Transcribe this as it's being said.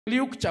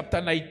Luke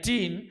chapter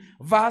 19,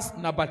 verse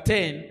number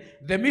 10,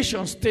 the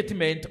mission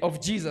statement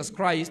of Jesus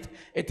Christ.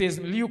 It is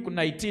Luke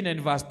 19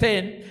 and verse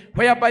 10,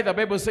 whereby the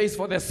Bible says,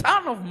 "For the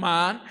Son of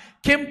Man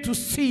came to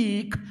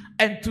seek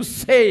and to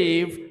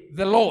save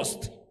the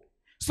lost."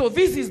 So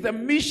this is the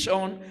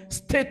mission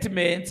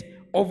statement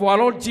of our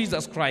Lord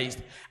Jesus Christ.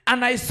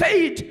 And I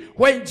said,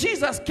 when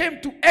Jesus came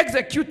to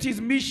execute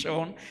his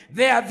mission,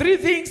 there are three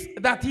things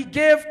that he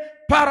gave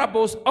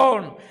parables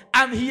on,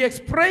 and he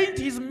explained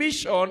his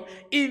mission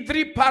in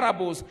three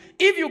parables.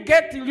 If you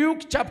get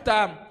Luke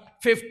chapter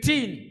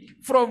 15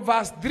 from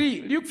verse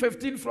 3, Luke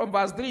 15 from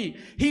verse 3,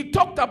 he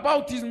talked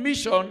about his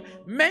mission,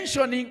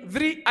 mentioning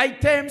three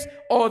items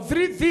or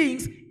three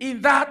things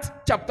in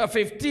that chapter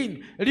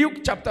 15,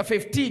 Luke chapter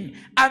 15.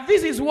 And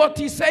this is what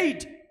he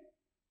said.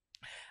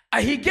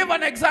 He gave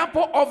an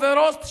example of the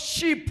lost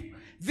sheep.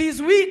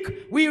 This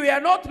week, we were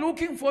not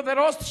looking for the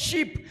lost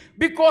sheep,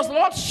 because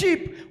lost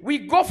sheep, we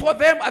go for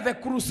them at the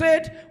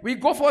crusade, we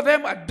go for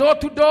them at door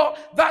to door.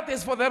 That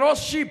is for the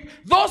lost sheep.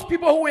 Those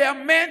people who were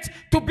meant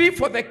to be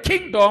for the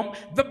kingdom,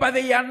 but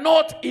they are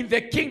not in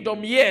the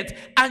kingdom yet.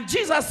 And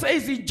Jesus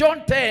says in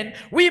John 10,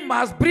 we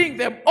must bring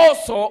them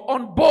also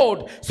on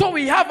board. So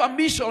we have a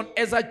mission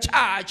as a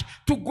church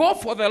to go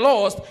for the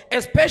lost,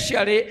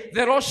 especially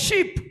the lost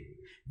sheep.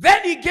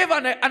 Then he gave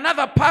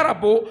another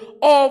parable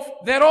of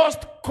the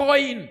lost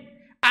coin.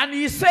 And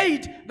he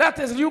said, that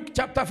is Luke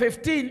chapter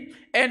 15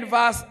 and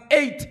verse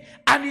 8.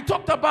 And he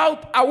talked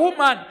about a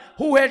woman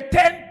who had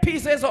 10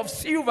 pieces of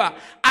silver.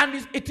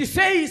 And it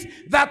says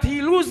that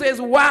he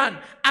loses one.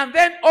 And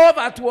then all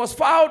that was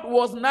found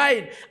was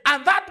 9.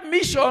 And that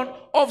mission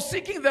of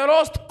seeking the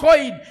lost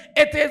coin,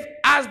 it is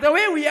as the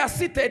way we are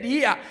seated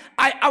here.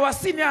 Our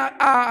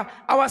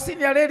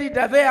senior lady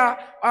there,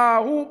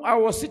 whom I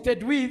was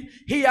seated with,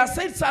 he has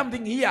said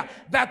something here,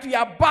 that we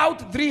are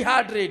about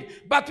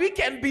 300. But we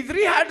can be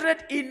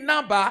 300 in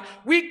number.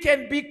 We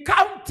can be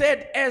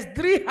counted as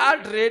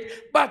 300,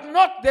 but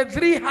not the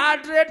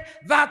 300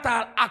 that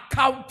are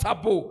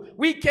accountable.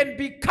 We can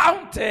be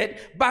counted,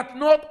 but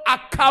not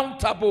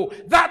accountable.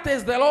 That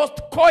is the lost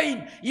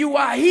coin. You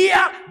are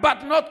here,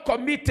 but not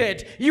committed.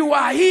 You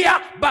are here,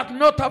 but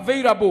not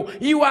available.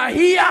 You are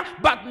here,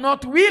 but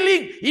not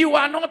willing. You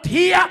are not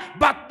here,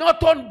 but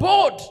not on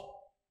board.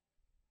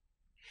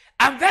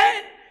 And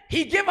then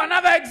he gave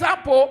another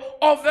example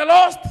of the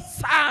lost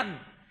son.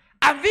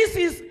 And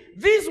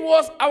this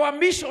was our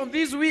mission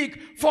this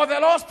week for the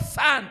lost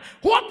son.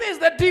 What is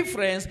the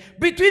difference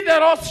between the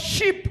lost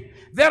sheep,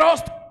 the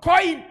lost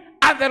coin,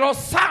 and the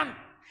lost son?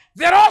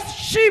 The lost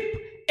sheep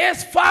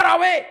is far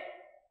away.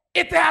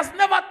 It has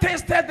never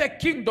tasted the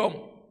kingdom.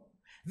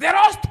 The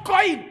lost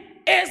coin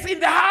is in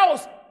the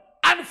house.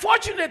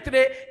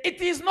 Unfortunately,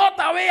 it is not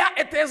aware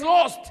it is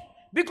lost,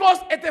 because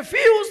it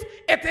feels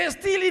it is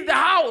still in the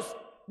house.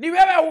 Ni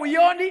wewe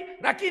huioni,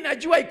 lakini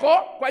najua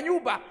iko kwa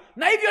nyumba.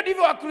 Na hivyo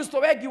ndivyo Wakristo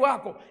wengi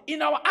wako.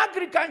 In our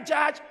Anglican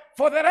church,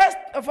 for the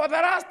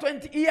last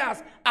 20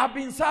 years, I've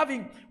been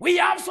serving. We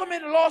have so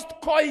many lost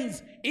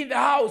coins in the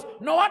house.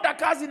 No wonder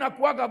kazi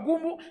inakuwaga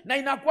gumu, na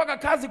inakuwaga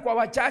kazi kwa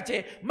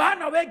wachache,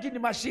 maana wengi ni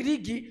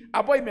mashiriki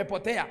ambao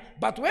imepotea.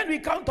 But when we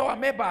count our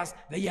members,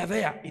 they are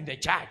there in the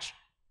church.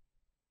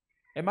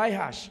 Am I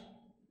harsh?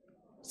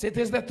 So it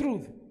is the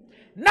truth.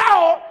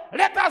 Now,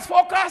 let us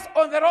focus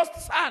on the lost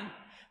son.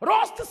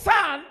 Lost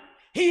son,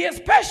 he is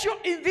special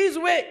in this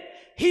way.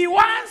 He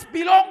once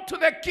belonged to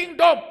the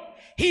kingdom.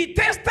 He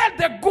tasted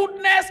the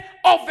goodness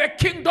of the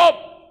kingdom.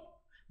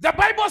 The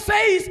Bible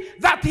says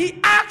that he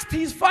asked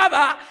his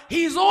father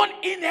his own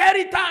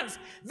inheritance.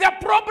 The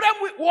problem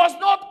was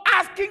not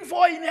asking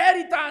for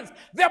inheritance.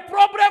 The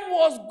problem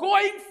was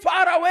going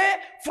far away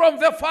from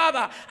the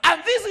father.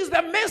 And this is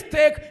the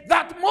mistake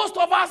that most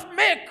of us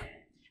make.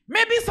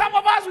 Maybe some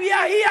of us, we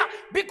are here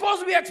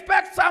because we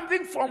expect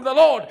something from the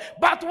Lord.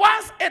 But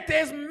once it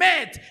is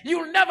met,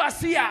 you'll never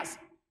see us.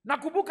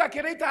 Nakumbuka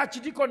Kireta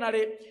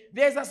Archdeaconry,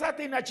 there is a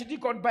certain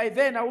archdeacon by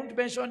then, I won't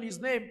mention his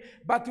name,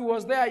 but he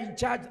was there in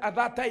charge at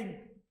that time.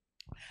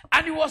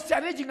 And he was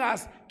challenging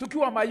us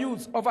tukiwa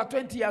mayouth over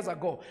 20 years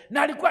ago.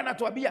 Na alikuwa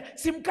anatuambia,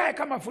 simkae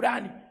kama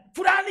fulani.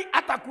 Fulani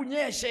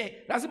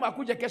atakunyeshe, lazima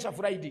akuje kesha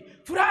Friday.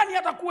 Fulani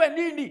atakuwe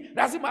nini,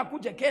 lazima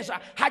akuje kesha.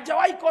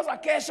 Hajawahi kosa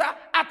kesha,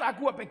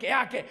 atakuwa peke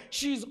yake.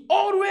 She's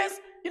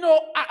always,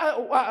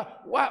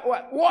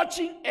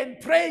 watching and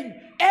praying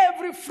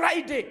every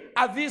Friday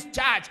at this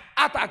church.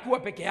 Atakuwa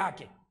peke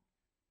yake.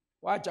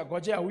 Wacha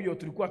gojea huyo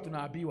tulikuwa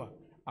tunaambiwa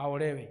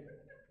aolewe.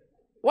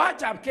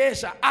 Wacha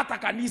kesha hata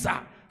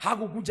kanisa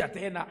hakukuja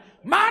tena.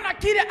 Maana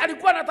kile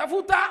alikuwa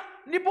anatafuta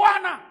ni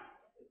Bwana.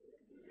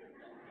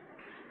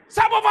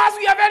 Some of us,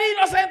 we are very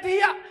innocent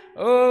here.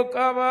 Oh,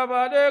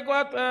 kababade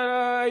kwa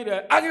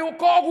teraide.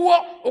 Agiukoguo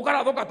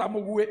ukaradoka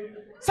tamugue.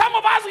 Some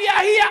of us, we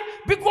are here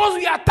because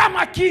we are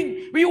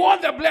tamaking. We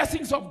want the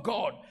blessings of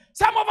God.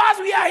 Some of us,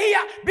 we are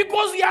here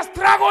because we are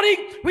struggling.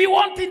 We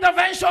want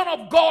intervention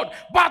of God.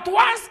 But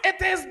once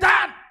it is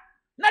done,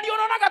 na ndio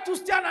unaona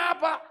tusichana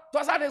hapa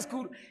twa Sunday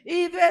school.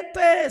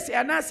 Ivete si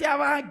anasia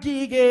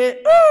wangige.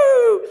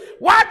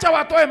 Wacha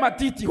watoe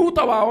matiti,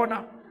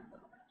 hutawaona.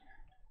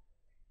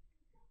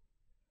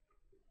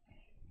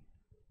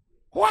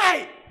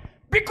 Why?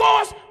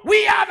 Because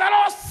we are the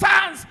lost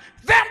sons,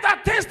 them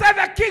that tasted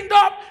the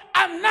kingdom,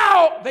 and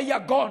now they are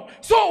gone.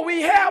 So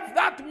we have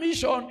that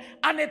mission,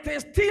 and it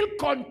is still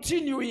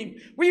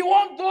continuing. We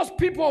want those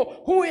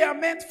people who are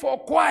meant for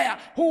choir,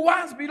 who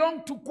once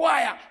belonged to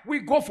choir, we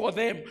go for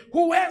them.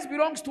 Who once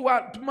belongs to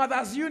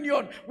Mothers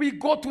Union, we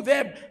go to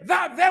them.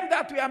 Them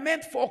that we are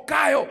meant for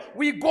Kayo,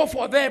 we go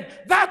for them.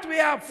 That we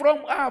are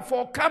from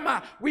for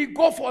Kama, we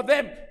go for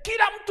them.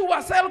 Kila mtu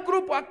wa cell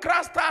group or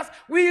clusters,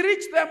 we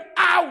reach them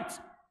out.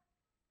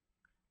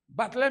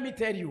 But let me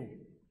tell you,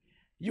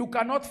 you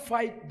cannot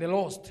fight the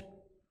lost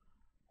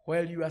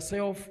while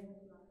yourself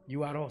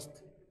you are lost.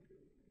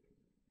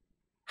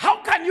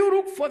 How can you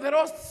look for the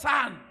lost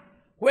son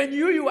when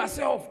you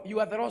yourself you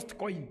are the lost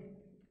coin?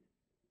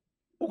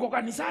 Uko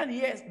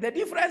kanisani, yes. The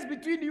difference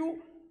between you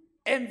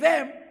and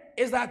them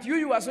is that you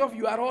yourself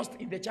you are lost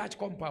in the church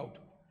compound.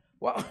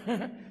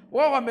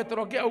 Wao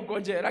wametorokea huko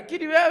nje,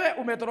 lakini wewe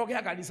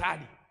umetorokea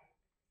kanisani.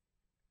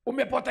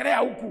 Umepotelea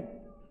huku.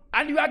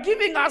 And you are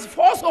giving us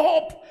false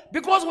hope,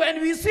 because when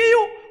we see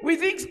you, we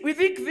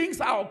think things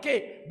are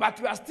okay,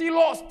 but we are still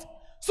lost.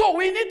 So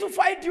we need to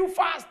fight you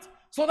first,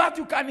 so that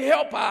you can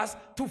help us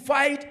to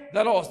fight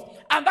the lost.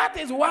 And that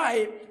is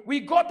why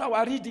we got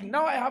our reading.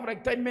 Now I have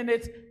like 10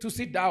 minutes to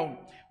sit down.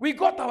 We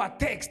got our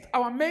text,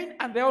 our main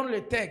and the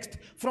only text,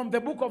 from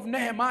the book of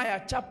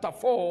Nehemiah chapter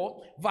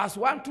 4, verse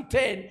 1 to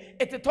 10.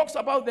 It talks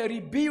about the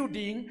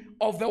rebuilding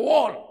of the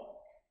wall.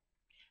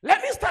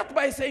 Let me start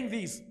by saying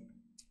this.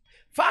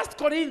 1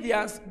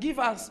 Corinthians give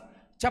us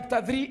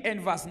chapter 3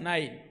 and verse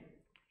 9.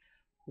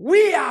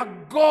 We are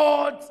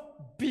God's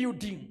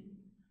building.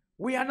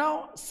 We are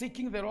now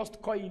seeking the lost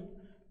coin.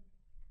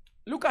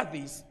 Look at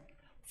this.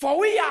 For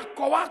we are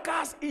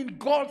co-workers in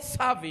God's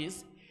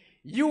service.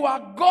 You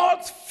are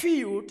God's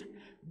field,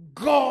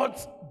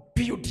 God's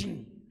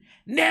building.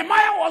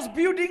 Nehemiah was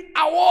building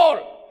a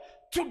wall.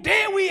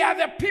 Today we are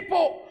the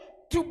people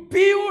to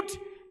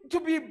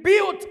be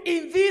built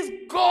in this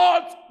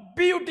God's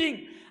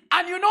building.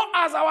 And you know,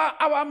 as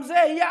our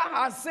Mzee here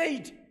has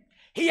said,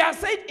 he has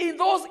said in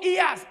those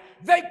years,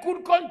 they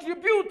could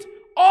contribute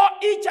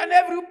each and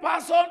every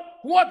person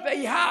what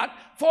they had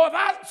for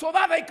that, so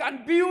that they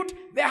can build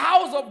the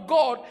house of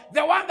God,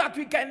 the one that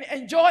we can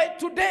enjoy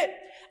today.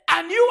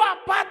 And you are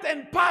part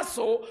and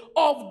parcel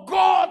of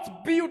God's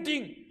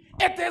building.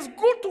 It is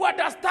good to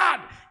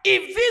understand,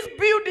 if this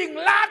building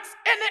lacks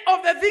any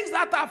of the things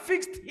that are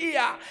fixed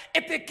here,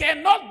 it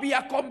cannot be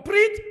a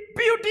complete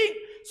building.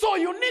 So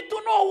you need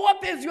to know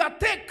what is your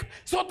take,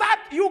 so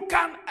that you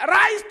can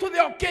rise to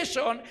the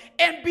occasion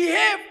and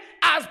behave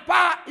as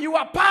per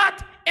your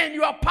part and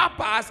your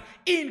purpose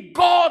in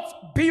God's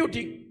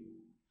building.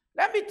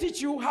 Let me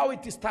teach you how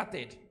it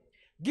started.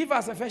 Give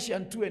us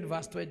Ephesians 2 and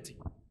verse 20.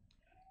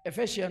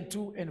 Ephesians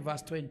 2 and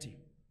verse 20.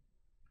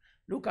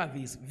 Look at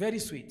this, very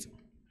sweet.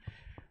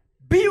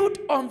 Build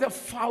on the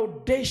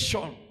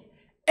foundation.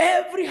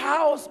 Every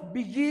house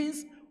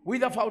begins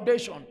with a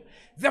foundation.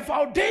 The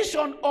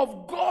foundation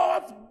of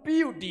God's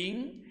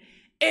building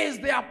is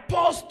the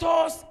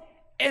apostles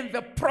and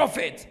the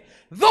prophets.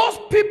 Those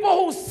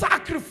people who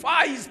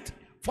sacrificed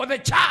for the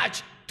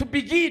church to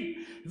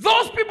begin.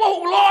 Those people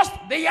who lost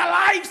their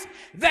lives,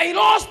 they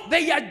lost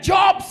their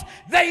jobs,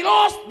 they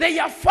lost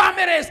their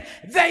families,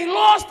 they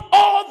lost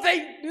all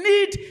they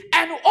need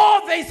and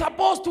all they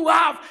supposed to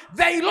have.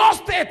 They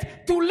lost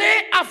it to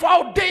lay a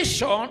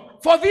foundation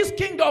for this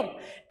kingdom.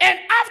 And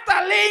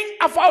after laying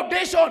a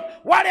foundation,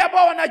 wale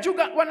ambao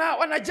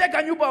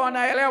wanajenga nyumba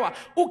wanaelewa.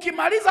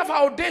 Ukimaliza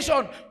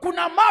foundation,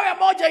 kuna mawe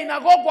moja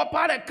inagogwa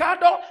pale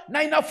kando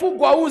na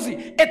inafungwa uzi.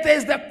 It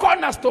is the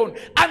cornerstone.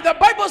 And the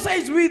Bible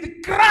says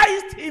with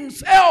Christ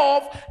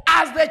himself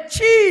as the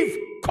chief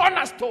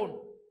cornerstone.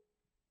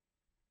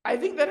 I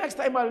think the next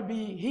time I'll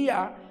be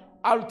here,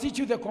 I'll teach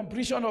you the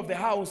completion of the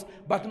house,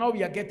 but now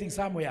we are getting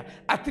somewhere.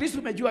 At least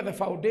umejua the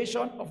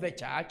foundation of the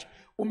church,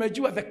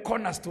 umejua the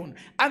cornerstone.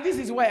 And this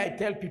is why I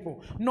tell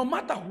people, no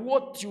matter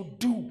what you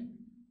do,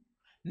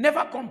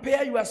 never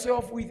compare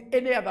yourself with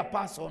any other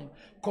person.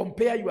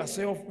 Compare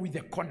yourself with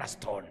the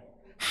cornerstone.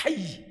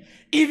 Hi.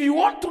 If you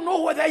want to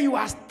know whether you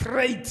are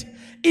straight,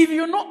 if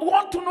you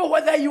want to know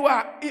whether you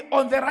are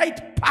on the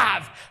right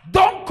path,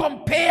 don't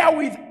compare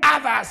with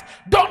others.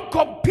 Don't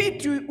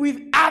compete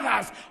with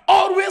others.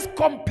 Always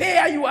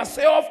compare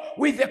yourself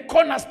with the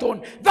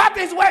cornerstone. That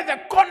is why the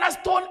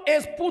cornerstone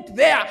is put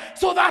there,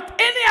 so that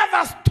any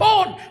other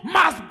stone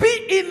must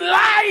be in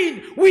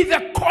line with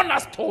the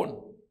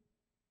cornerstone.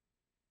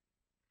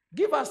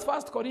 Give us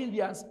 1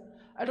 Corinthians.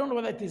 I don't know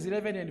whether it is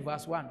 11 and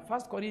verse 1.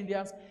 1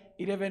 Corinthians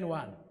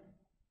 11:1.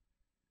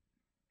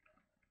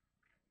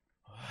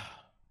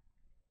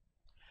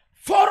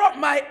 Follow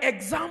my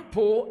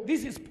example,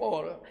 this is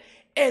Paul,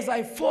 as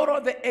I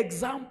follow the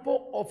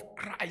example of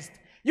Christ.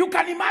 You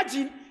can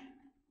imagine,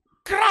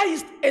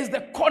 Christ is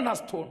the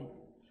cornerstone.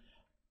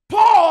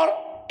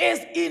 Paul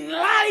is in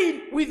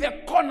line with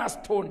the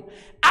cornerstone.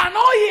 And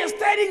all he is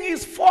telling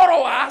his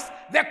followers,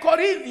 the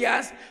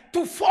Corinthians,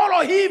 to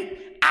follow him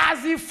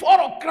as he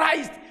followed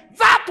Christ.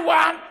 That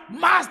one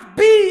must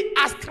be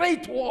a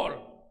straight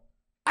wall.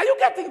 Are you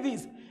getting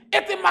this?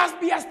 It must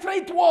be a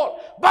straight wall.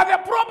 But the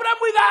problem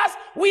with us,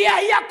 we are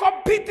here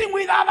competing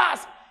with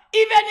others.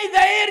 Even in the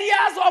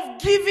areas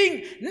of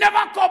giving,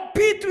 never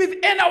compete with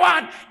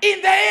anyone.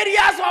 In the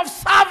areas of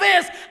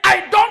service,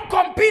 I don't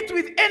compete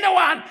with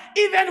anyone,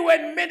 even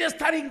when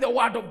ministering the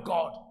word of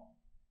God.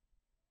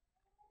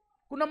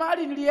 Kuna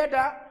mahali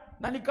nilienda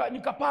na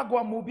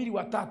nikapagwa mhubiri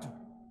watatu.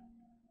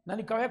 Na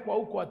nikawekwa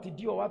huko ati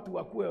ndio watu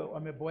wakue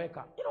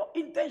wameboeka.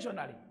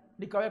 Intentionally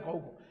nikawekwa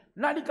huko.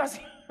 Na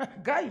nikasi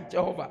gai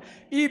Jehova,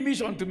 hii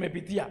mission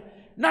tumepitia.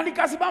 Na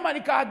nikasimama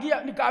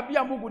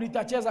nikaambia Mungu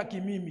nitacheza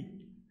kimimi.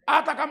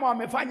 Hata kama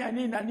wamefanya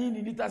nini na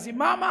nini,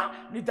 nitasimama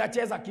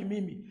nitacheza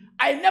kimimi.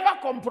 I never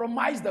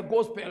compromise the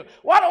gospel.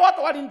 Wale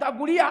watu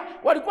walinitagulia,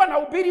 walikuwa na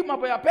hubiri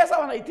mambo ya pesa,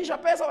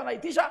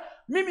 wanaitisha.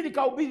 Mimi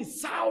nikahubiri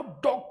sound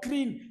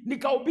doctrine,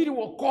 nikahubiri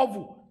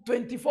wokovu.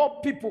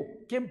 24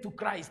 people came to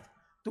Christ.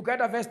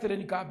 Tukaenda Vestre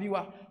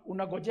nikaambiwa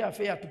unagojea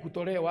fare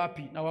tukutolee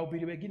wapi, na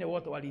wahubiri wengine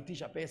wote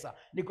waliitisha pesa.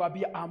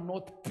 Nikaambia I'm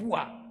not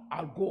poor,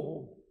 I'll go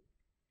home.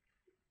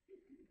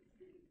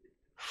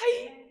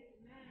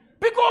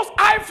 Because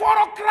I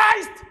follow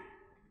Christ.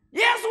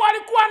 Yesu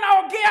alikuwa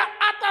anaongea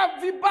hata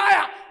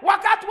vibaya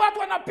wakati watu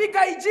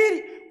wanapiga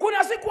injili.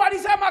 Kuna siku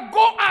alisema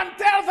go and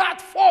tell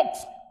that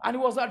folks, and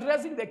he was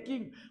addressing the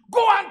king.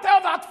 Go and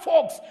tell that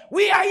folks,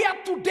 we are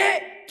here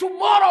today,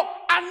 tomorrow,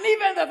 and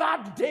even the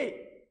third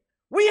day.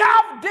 We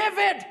have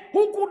David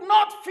who could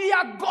not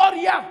fear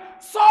Goliath.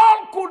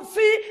 Saul could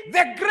see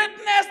the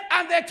greatness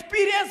and the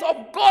experience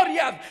of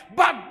Goliath.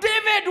 But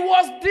David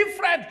was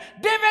different.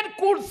 David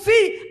could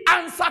see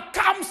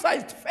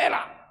uncircumcised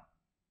fella.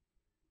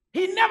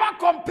 He never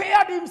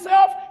compared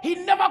himself. He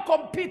never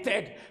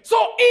competed. So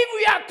if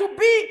we are to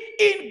be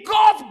in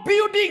God's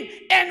building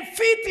and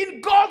fit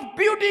in God's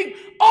building,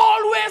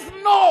 always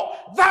know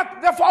that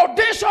the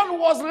foundation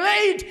was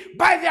laid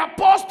by the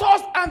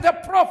apostles and the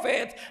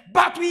prophets,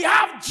 but we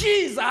have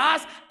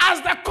Jesus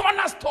as the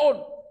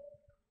cornerstone.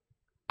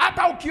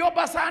 Hata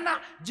ukiomba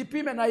sana,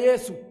 jipime na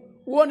Yesu.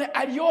 Uone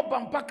aliomba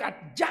mpaka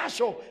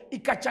jasho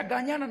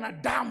ikachanganyana na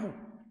damu.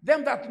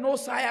 Them that know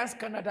science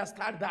can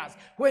understand that.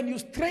 When you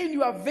strain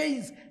your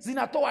veins,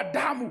 zinatoa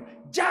damu,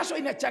 jasho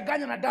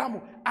inachanganya na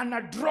damu, and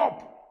a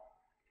drop.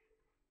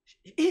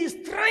 He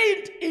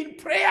strained in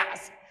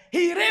prayers.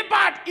 He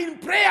labored in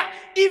prayer.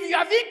 If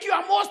you think you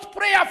are most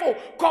prayerful,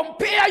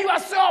 compare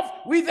yourself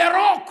with the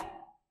rock,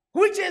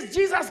 which is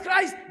Jesus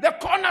Christ, the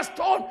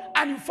cornerstone,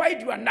 and you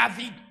find you are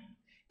nothing.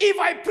 If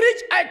I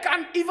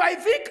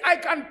think I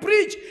can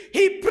preach,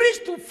 he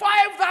preached to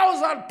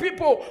 5,000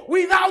 people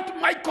without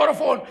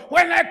microphone.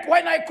 When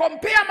I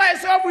compare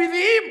myself with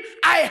him,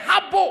 I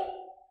humble.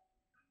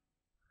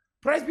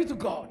 Praise be to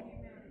God.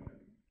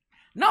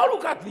 Now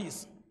look at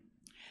this.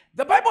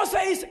 The Bible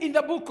says in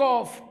the book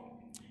of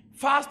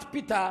 1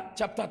 Peter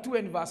chapter 2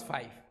 and verse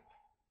 5.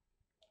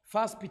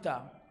 1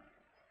 Peter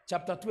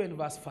chapter 2 and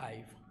verse 5.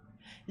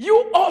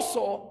 You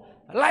also,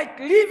 like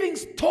living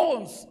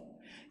stones,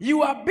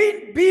 you are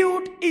being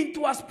built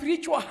into a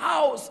spiritual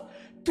house,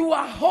 to a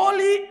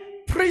holy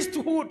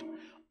priesthood,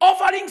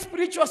 offering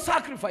spiritual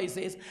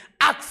sacrifices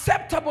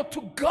acceptable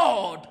to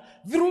God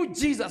through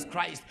Jesus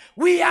Christ.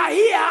 We are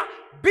here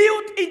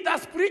built in the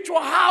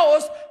spiritual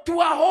house to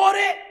a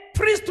holy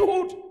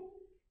priesthood.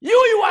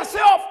 You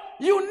yourself,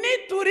 you need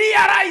to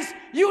realize,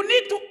 you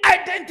need to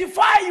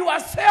identify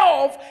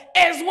yourself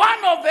as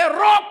one of the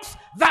rocks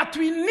that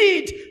we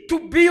need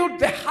to build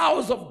the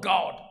house of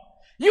God.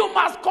 You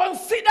must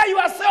consider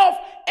yourself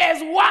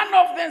as one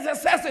of the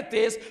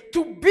necessities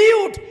to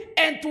build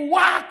and to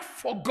work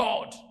for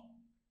God.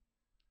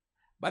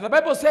 But the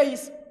Bible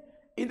says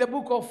in the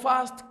book of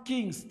 1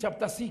 Kings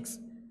chapter 6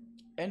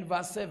 and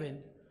verse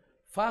 7,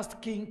 1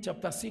 Kings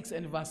chapter 6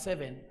 and verse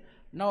 7,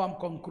 now I'm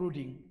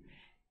concluding.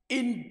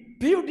 In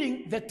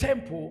building the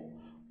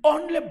temple,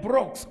 only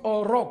blocks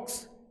or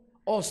rocks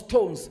or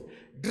stones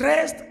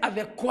dressed at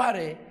the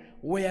quarry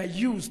were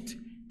used,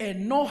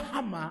 and no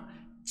hammer,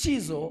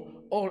 chisel,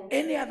 or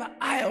any other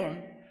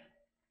iron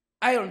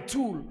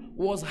tool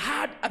was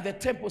had at the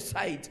temple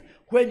site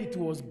when it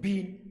was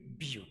being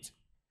built.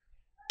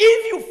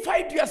 If you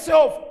find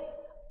yourself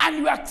and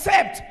you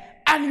accept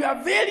and you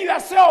avail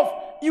yourself,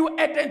 you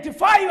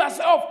identify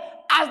yourself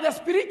as the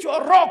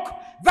spiritual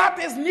rock that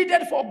is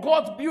needed for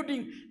God's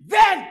building,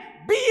 then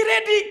be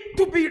ready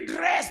to be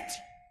dressed.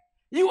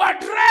 You are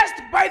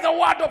dressed by the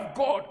word of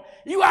God.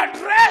 You are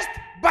dressed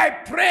by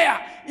prayer.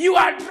 You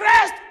are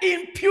dressed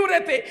in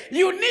purity.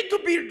 You need to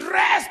be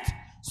dressed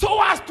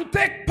so as to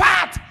take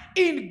part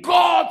in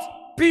God's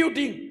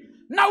building.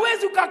 Na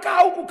wezi ukakaa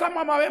huku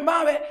kama mawe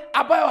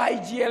ambayo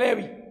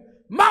haijielewi.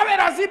 Mawe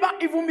lazima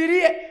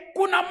ivumilie.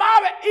 Kuna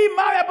mawe, hii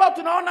mawe ambayo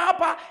tunaona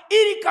hapa,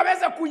 ili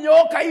ikaweze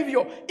kunyooka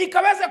hivyo,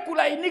 ikaweze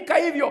kulainika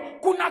hivyo,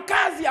 kuna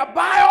kazi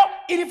ambayo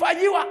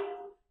ilifanyiwa.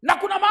 Na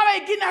kuna mawe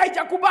ingine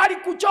haijakubali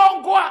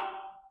kuchongwa.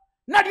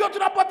 Na ndio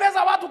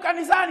tunapoteza watu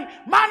kanisani,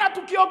 maana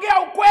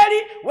tukiongea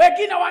ukweli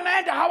wengine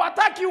wanaenda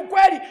hawataki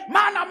ukweli,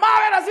 maana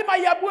mawe lazima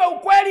iabue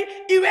ukweli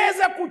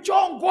iweze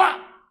kuchongwa.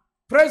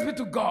 Praise be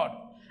to God.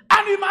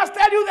 And we must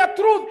tell you the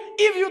truth.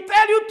 If you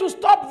tell you to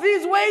stop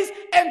these ways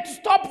and to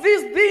stop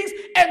these things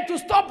and to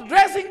stop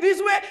dressing this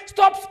way,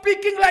 stop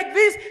speaking like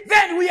this,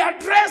 then we are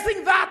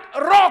dressing that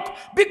rock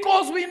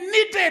because we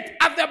need it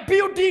at the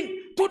building.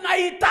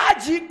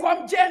 Tunahitaji kwa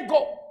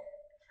mjengo.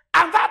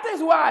 And that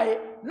is why,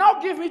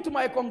 now give me to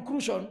my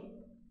conclusion,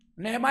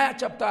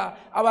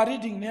 our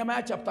reading,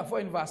 Nehemiah chapter 4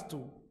 and verse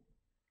 2.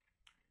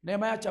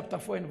 Nehemiah chapter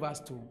 4 and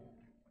verse 2.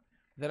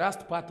 The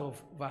last part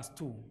of verse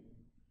 2.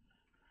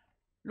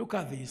 Look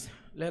at this.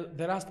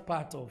 The last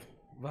part of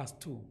verse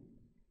 2.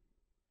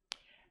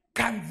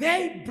 Can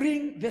they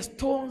bring the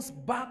stones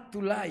back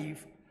to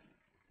life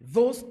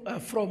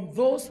from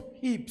those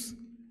heaps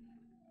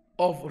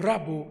of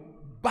rubble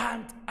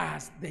burnt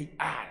as they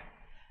are?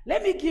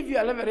 Let me give you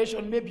a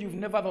revelation maybe you've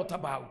never thought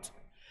about.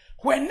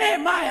 When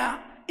Nehemiah,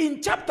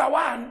 in chapter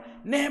 1,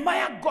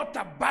 Nehemiah got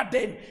a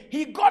burden.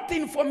 He got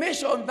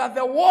information that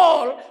the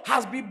wall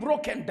has been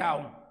broken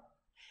down.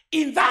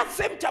 In that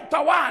same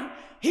chapter 1,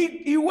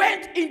 he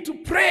went into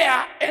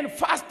prayer and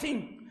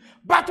fasting.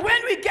 But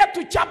when we get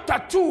to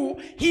chapter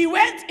 2, he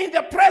went in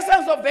the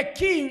presence of the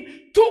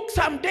king, took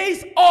some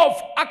days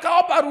off,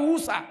 akaomba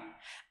ruhusa.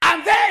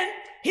 And then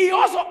he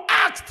also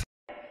asked,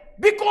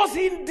 because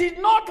he did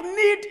not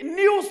need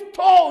new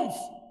stones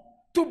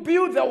to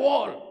build the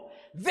wall.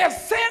 The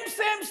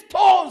same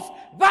stones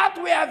that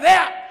were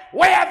there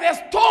were the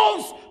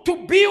stones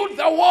to build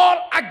the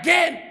wall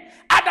again.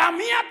 And I'm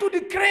here to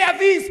declare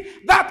this,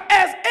 that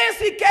as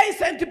ACK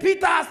St.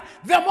 Peter's,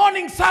 the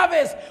morning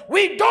service,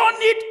 we don't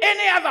need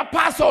any other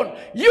person.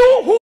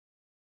 You who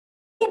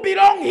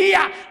belong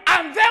here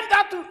and them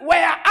that were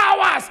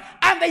ours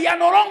and they are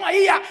no longer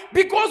here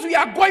because we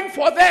are going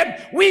for them.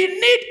 We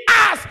need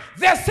us,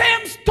 the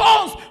same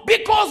stones,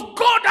 because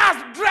God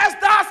has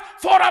dressed us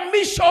for a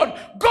mission.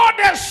 God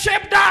has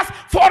shaped us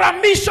for a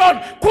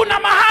mission. Kuna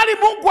mahali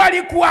Mungu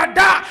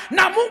alikuandaa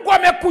na Mungu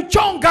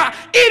amekuchonga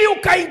ili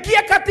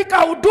ukaingie katika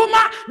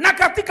huduma na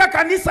katika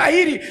kanisa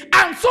hili.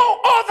 And so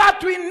all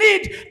that we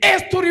need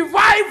is to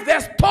revive the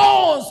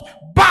stones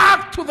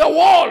back to the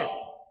wall.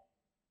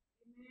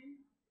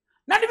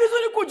 Na ni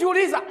vizuri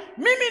kujiuliza,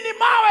 mimi ni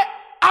mawe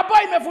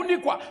ambayo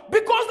imefundikwa.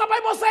 Because the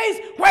Bible says,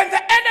 when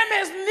the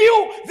enemies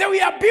knew they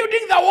were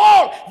building the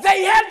wall,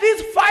 they had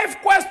these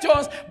 5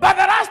 questions, but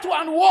the last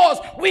one was,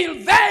 will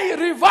they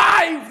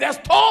revive the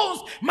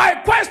stones? My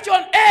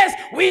question is,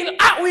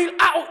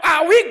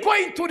 are we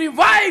going to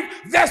revive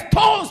the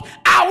stones?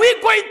 Are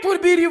we going to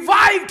be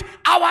revived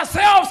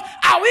ourselves?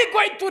 Are we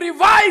going to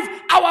revive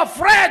our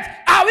friends?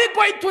 Are we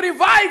going to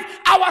revive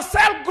our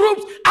cell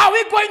groups? Are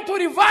we going to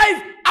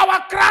revive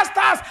our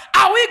clusters?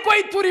 Are we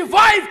going to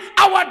revive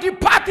our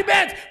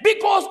departments?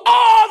 Because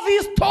all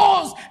these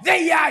stones,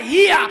 they are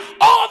here.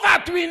 All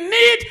that we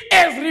need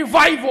is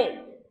revival.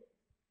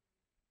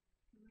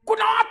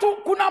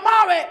 Kuna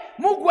mawe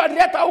Mungu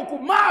alileta huku,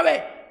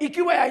 mawe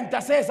ikiwa ya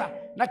intercessor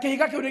na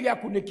kihiga kiunige ya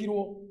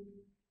kunekirwo.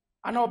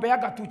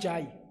 Anaobeaga tu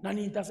chai na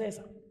ni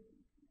intercessor.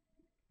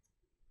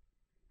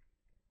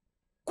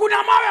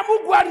 Kuna mawe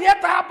Mungu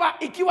alileta hapa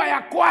ikiwa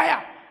ya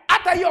kwaya.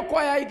 Hata hiyo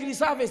kwaya ikili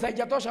service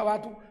haijatosha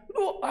watu.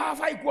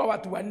 Hafai kuwa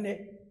watu 4.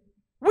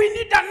 We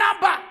need a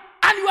number,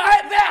 and you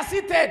are there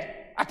seated.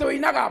 Hata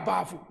inaga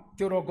bafu,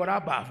 teorogora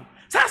bafu.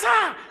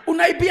 Sasa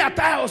unaibia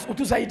tiles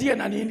utusaidie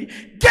na nini?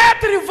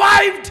 Get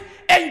revived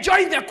and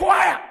join the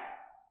choir.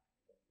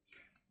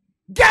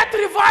 Get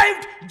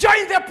revived,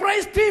 join the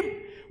praise team.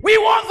 We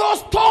want those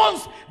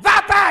stones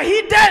that are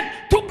hidden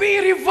to be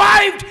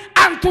revived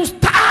and to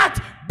start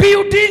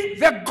building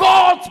the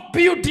God's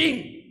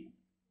building.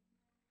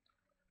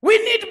 We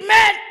need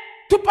men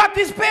to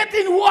participate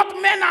in what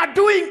men are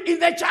doing in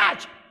the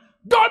church.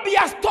 Don't be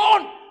a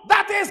stone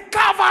that is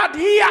covered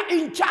here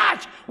in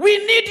church. We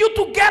need you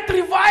to get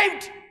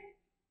revived.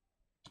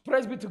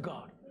 Praise be to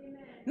God. Amen.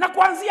 Na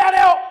kuanzia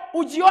leo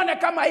ujione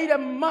kama ile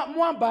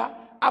mwamba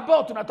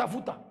ambao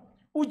tunatafuta.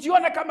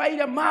 Ujione kama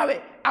ile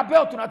mawe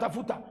ambao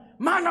tunatafuta.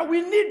 Maana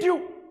we need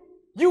you.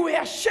 You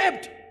were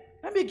shaped.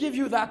 Let me give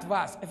you that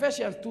verse.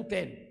 Ephesians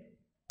 2:10.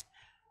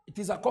 It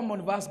is a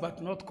common verse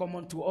but not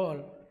common to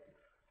all.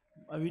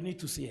 We need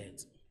to see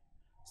it.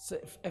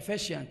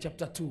 Ephesians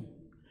chapter 2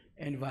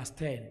 and verse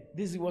 10.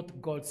 This is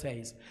what God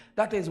says.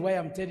 That is why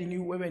I'm telling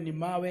you, wewe ni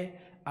mawe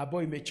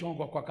ambayo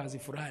imechongwa kwa kazi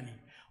fulani.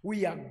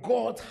 We are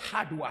God's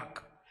hard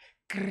work,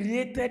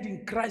 created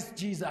in Christ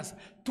Jesus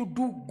to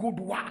do good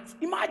works.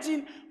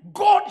 Imagine,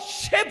 God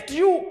shaped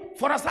you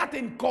for a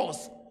certain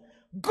cause.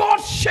 God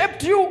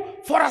shaped you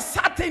for a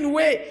certain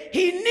way.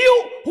 He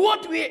knew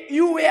what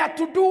you were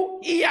to do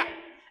here.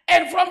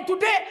 And from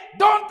today,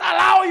 don't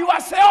allow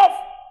yourself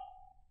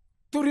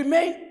to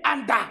remain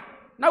under.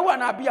 Na huwa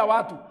naambia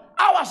watu,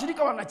 hao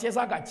washirika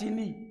wanachezaga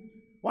chini,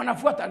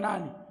 wanafuata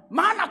nani?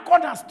 Maana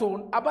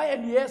cornerstone ambaye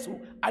ni Yesu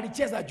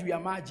alicheza juu ya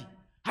maji.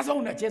 Hasa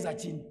unacheza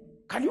chini.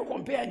 Can you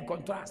compare and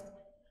contrast?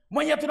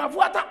 Mwenye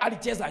tunafuata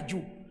alicheza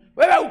juu.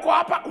 Wewe uko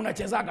hapa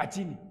unachezaga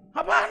chini.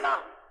 Hapana.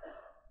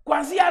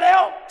 Kuanzia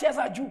leo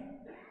cheza juu.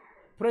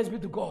 Praise be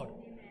to God.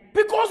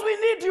 Because we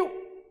need you.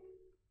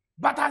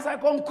 But as I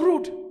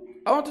conclude,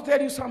 I want to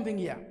tell you something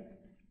here.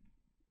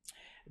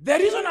 The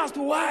reason as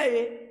to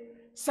why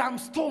some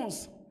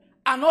stones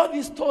and all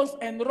these stones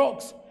and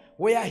rocks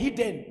were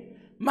hidden,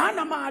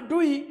 maana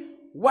maadui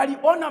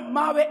waliona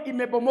mawe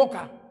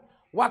imebomoka,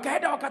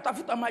 wakaenda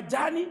wakatafuta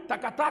majani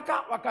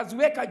takataka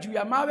wakaziweka juu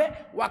ya mawe,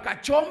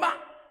 wakachoma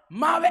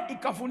mawe,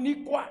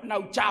 ikafunikwa na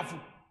uchafu.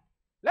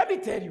 Let me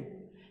tell you,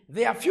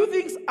 there are few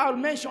things I'll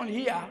mention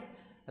here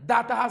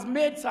that has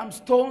made some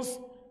stones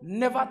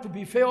never to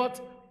be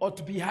felt or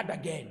to be heard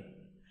again.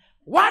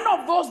 One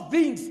of those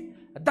things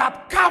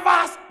that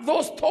covers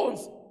those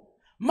stones,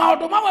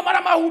 maundu mamwe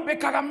mara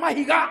mahubikaga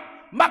mahiga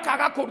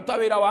makaga kuruta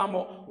wira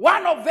wamo,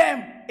 one of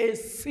them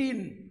is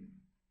sin.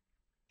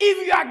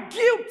 If you are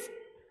guilt,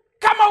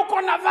 kama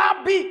uko na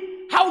dhambi,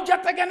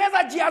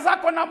 haujatengeneza njia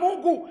zako na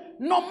Mungu,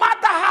 no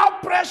matter how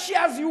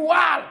precious you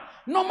are,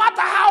 no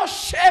matter how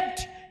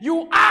shaped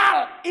you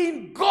are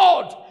in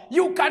God,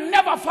 you can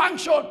never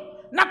function.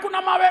 Na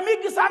kuna mawe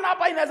mingi sana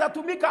hapa inaweza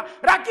tumika,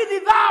 lakini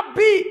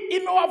dhambi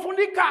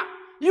imewafunika.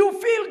 You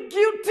feel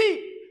guilty.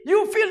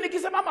 You feel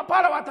nikisimama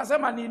pale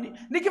watasema nini?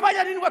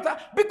 Nikifanya nini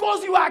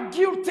because you are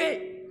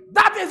guilty.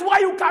 That is why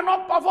you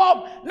cannot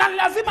perform. Na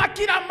lazima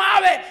kila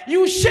mawe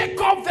you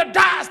shake off the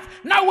dust.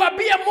 Na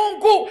uambie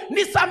Mungu,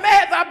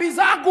 nisamehe dhambi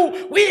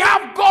zangu. We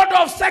have God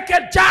of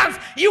second chance.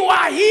 You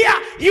are here,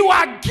 you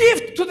are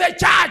gift to the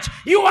church.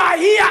 You are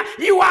here,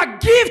 you are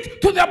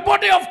gift to the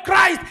body of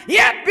Christ.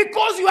 Yet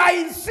because you are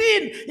in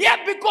sin,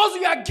 yet because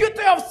you are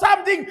guilty of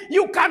something,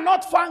 you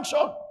cannot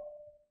function.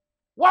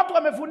 Watu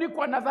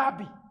wamefunikwa na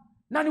dhambi.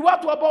 Na ni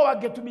watu ambao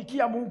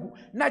wangetumikia Mungu.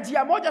 Na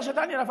njia moja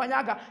shetani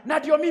anafanyaga, na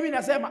ndio mimi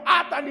nasema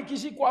hata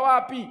nikishikwa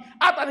wapi,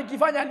 hata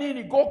nikifanya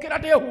nini, gokera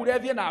ndehure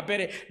thie na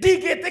mbere,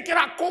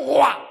 ndigetekera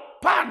kugwa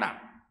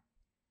pana.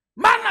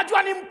 Maana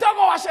najua ni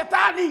mtego wa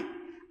shetani.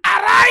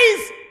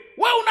 Arise.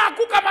 Wewe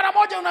unaanguka mara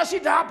moja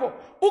unashida hapo.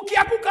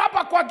 Ukianguka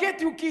hapa kwa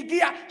geti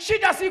ukiingia,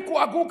 shida si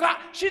kuanguka,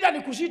 shida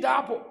ni kushida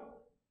hapo.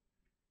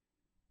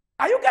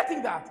 Are you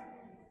getting that?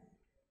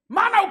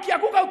 Maana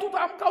ukianguka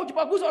utaamka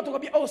ujipaguza watu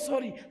kwambia oh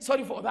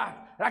sorry for that.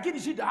 Lakini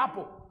shida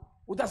hapo.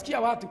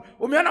 Utasikia watu,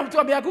 umeona mtu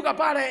ameanguka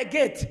pale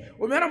gate,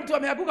 umeona mtu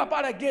ameanguka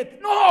pale gate.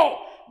 No,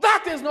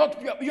 that is not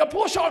your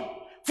portion.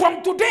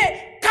 From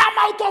today, come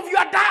out of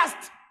your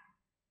dust.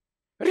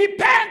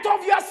 Repent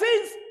of your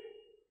sins.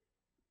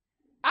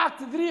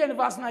 Act 3 and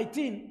verse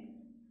 19.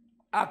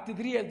 Act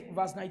 3 and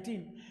verse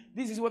 19.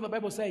 This is what the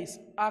Bible says.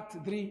 Act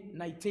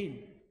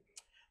 3:19.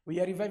 We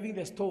are reviving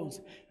the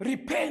stones.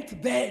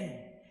 Repent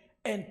then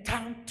and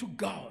turn to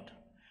God,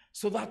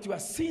 so that your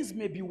sins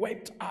may be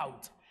wiped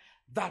out,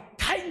 that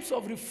times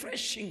of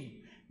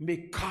refreshing may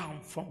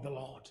come from the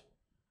Lord.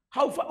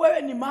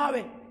 Wewe ni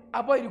mawe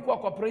hapo ilikuwa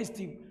kwa praise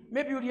team.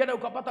 Maybe ulienda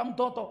ukapata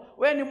mtoto.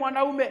 Wewe ni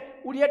mwanaume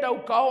ulienda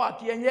ukaoa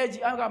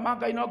kienyeji, anga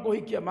manga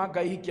inakohikia,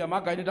 manga ihikia,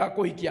 manga inaenda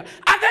kuhikia.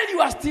 And then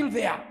you are still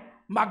there.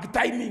 Mag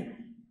timing.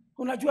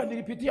 Unajua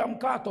nilipitia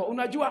mkato.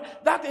 Unajua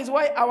that is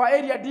why our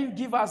area didn't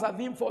give us a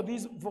theme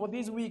for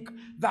this week,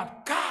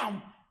 that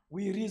come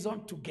we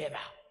reason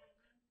together.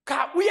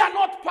 We are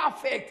not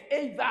perfect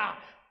either.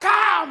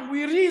 Come,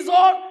 we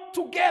reason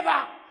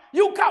together.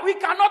 We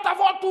cannot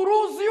afford to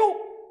lose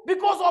you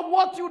because of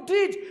what you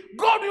did.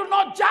 God will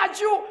not judge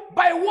you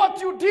by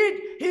what you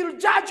did. He'll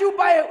judge you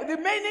by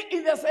remaining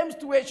in the same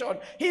situation.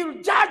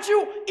 He'll judge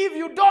you if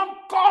you don't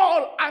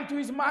call unto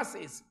his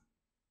mercies.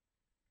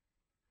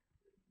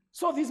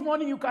 So this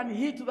morning you can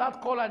hit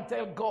that call and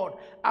tell God,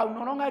 I will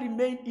no longer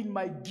remain in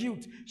my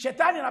guilt.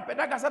 Shetani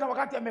anapendaga sana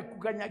wakati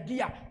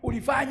amekukanyagia,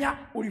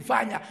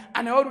 ulifanya.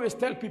 And I always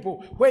tell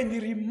people, when he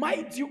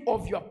reminds you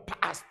of your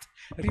past,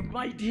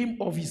 remind him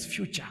of his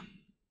future.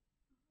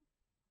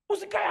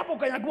 Usikae hapo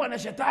ukanyagua na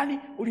shetani,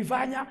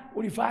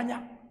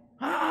 ulifanya.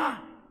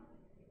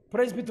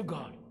 Praise be to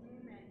God.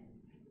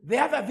 The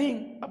other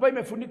thing, ambayo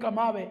imefunika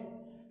mawe,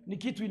 ni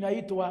kitu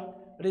inaitwa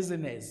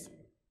laziness.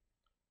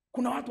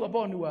 Kuna watu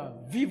ambao ni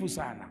wavivu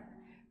sana.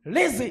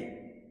 Lazy.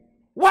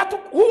 Watu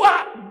who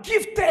are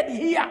gifted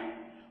here,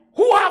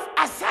 who have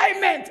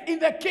assignment in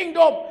the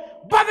kingdom,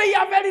 but they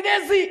are very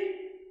lazy.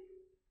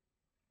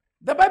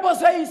 The Bible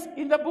says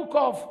in the book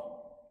of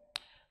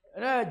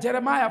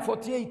Jeremiah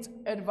 48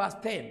 and verse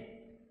 10.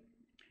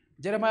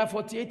 Jeremiah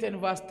 48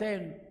 and verse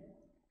 10.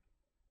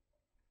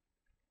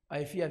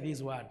 I fear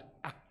this word.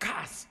 A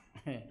curse.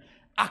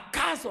 A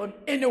curse on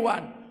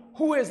anyone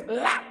who is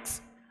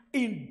lax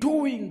in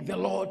doing the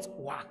Lord's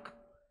work.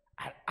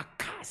 A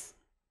curse.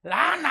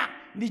 Laana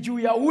ni juu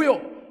ya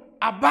huyo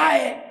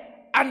ambaye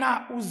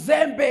ana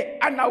uzembe,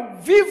 ana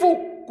uvivu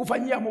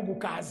kufanyia Mungu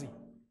kazi.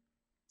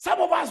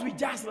 Some of us, we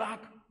just lack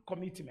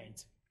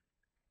commitment.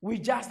 We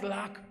just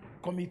lack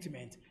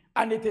commitment.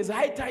 And it is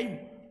high time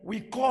we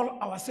call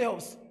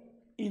ourselves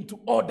into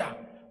order.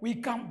 We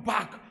come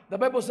back. The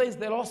Bible says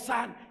the Lord's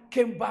Son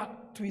came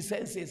back to his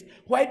senses.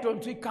 Why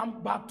don't we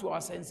come back to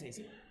our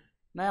senses?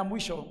 Na ya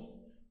mwisho,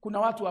 kuna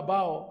watu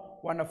ambao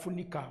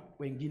wanafunika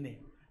wengine.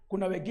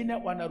 Kuna wengine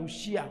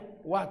wanarushia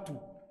watu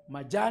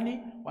majani,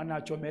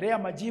 wanachomelea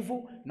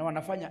majivu na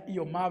wanafanya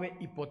hiyo mawe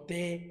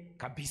ipotee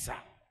kabisa.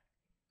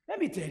 Let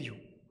me tell you,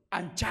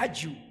 and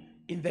charge you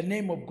in the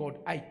name of God.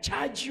 I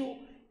charge you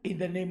in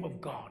the name of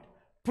God.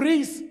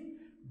 Please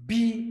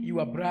be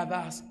your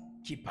brother's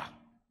keeper.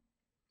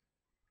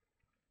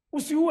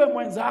 Usiue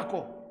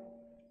mwenzako.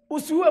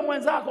 Usiue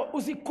mwenzako.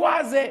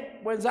 Usikwaze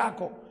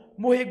mwenzako.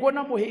 Muhigo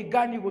na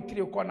muhigani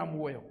gutire uko na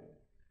muoyo.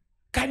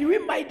 Can we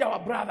mind our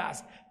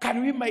brothers?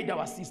 Can we mind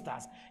our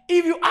sisters?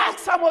 If you ask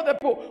some of the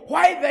people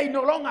why they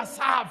no longer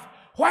serve,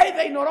 why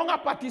they no longer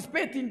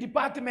participate in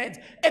departments,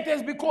 it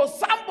is because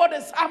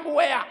somebody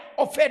somewhere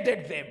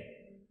offended them.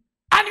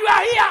 And you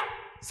are here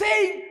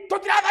saying,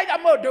 let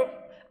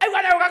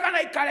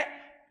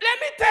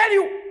me tell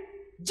you,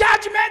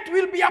 judgment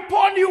will be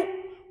upon you.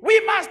 We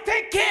must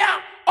take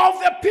care of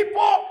the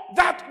people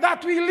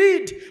that we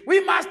lead. We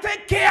must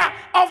take care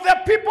of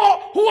the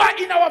people who are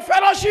in our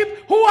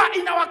fellowship, who are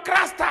in our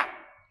cluster.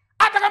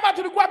 Hata kama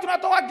tulikuwa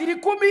tunatoa giri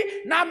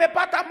 10 na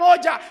amepata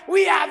moja,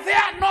 we are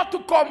there not to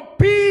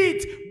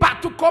compete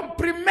but to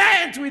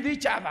complement with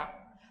each other.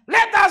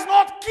 Let us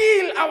not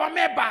kill our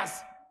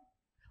members.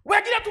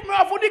 Wengine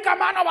tumewafunika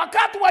maana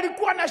wakati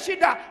walikuwa na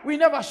shida, we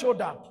never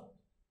showed up.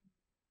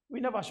 We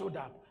never showed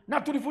up.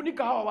 Na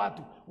tulifunika hawa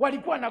watu.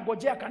 Walikuwa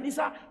nagojea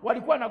kanisa,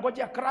 walikuwa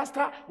nagojea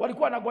cluster,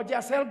 walikuwa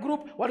nagojea cell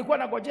group, walikuwa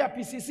nagojea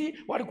PCC,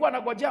 walikuwa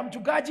nagojea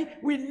mchungaji.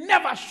 We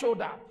never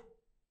showed up.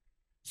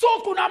 So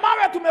kuna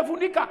mawe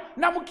tumefunika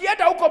na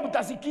mkienda huko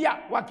mtasikia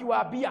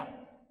wakiwaambia.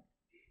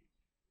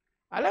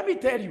 Let me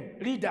tell you,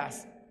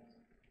 leaders.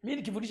 Mimi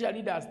nikifundisha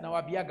leaders na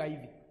waambiaga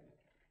hivi.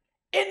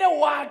 Any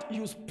word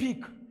you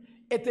speak,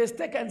 it is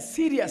taken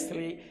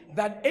seriously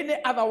than any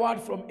other word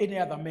from any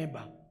other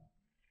member.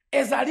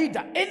 As a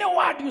leader, any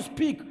word you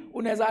speak,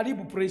 unaweza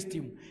haribu praise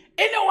team.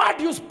 Any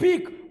word you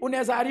speak,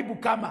 unaweza haribu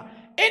kama.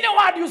 Any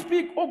word you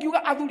speak,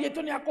 ogiuga athuri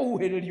eto ni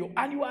akohuhererio,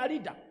 and you are a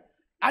leader.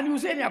 And you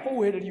say ni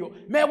akohuhererio,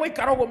 mewe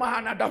ikarogo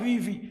mahana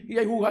davivi,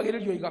 ile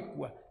huhagererio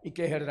igakua,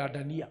 ikeherera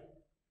dania.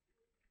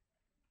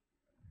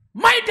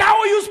 Mind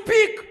how you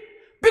speak,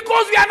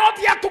 because we are not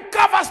here to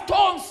cover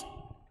stones.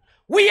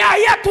 We are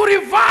here to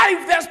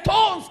revive the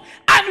stones,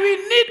 and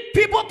we need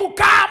people to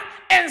come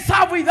and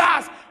serve with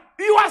us.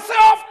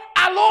 Yourself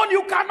alone,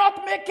 you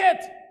cannot make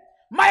it.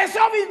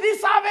 Myself in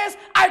this service,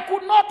 I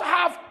could not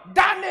have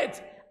done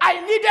it. I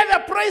needed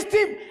the praise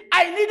team.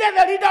 I needed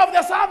the leader of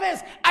the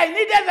service. I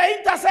needed the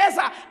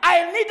intercessor.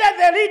 I needed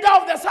the leader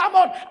of the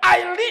sermon.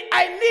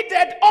 I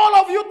needed all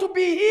of you to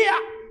be here.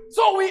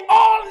 So we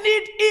all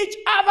need each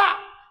other.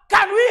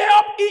 Can we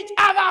help each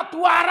other to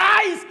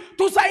arise?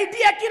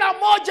 Tusaidie kila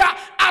moja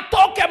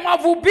atoke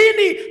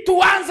mavubini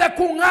tuanze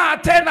kung'aa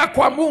tena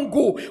kwa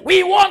Mungu.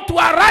 We want to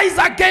arise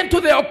again to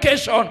the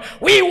occasion.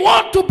 We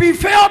want to be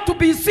felt, to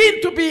be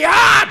seen, to be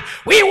heard.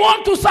 We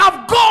want to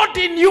serve God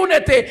in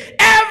unity.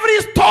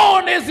 Every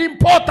stone is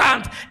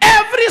important.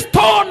 Every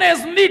stone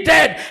is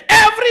needed.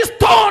 Every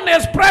stone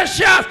is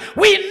precious.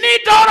 We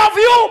need all of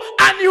you,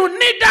 and you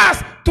need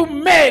us to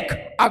make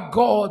a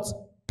God's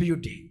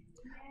building.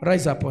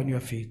 Rise up on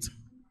your feet.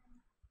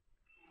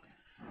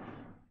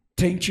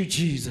 Thank you,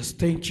 Jesus.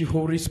 Thank you,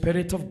 Holy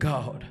Spirit of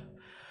God.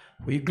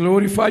 We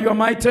glorify your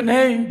mighty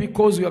name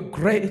because you are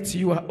great.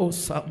 You are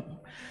awesome.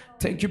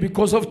 Thank you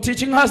because of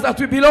teaching us that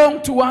we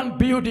belong to one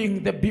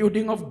building, the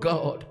building of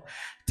God.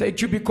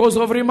 Thank you because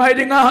of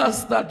reminding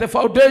us that the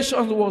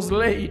foundation was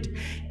laid.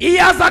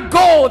 Years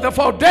ago, the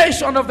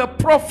foundation of the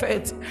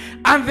prophets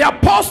and the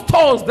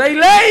apostles, they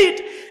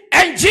laid.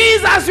 And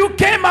Jesus, you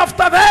came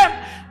after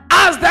them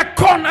as the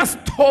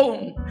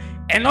cornerstone.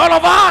 And all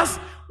of us,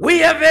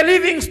 we are the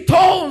living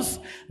stones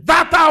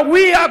that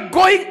we are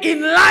going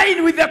in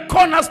line with the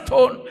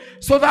cornerstone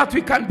so that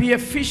we can be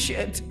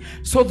efficient,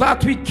 so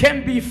that we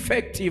can be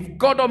effective.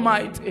 God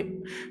Almighty,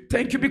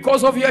 thank you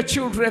because of your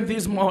children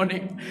this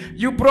morning.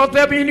 You brought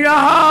them in your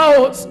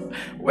house.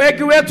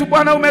 Wengi wetu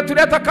Bwana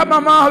umetuleta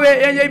kama mawe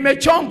yenye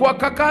imechongwa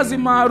kwa kazi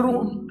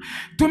maalum.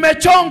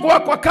 Tumechongwa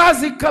kwa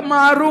kazi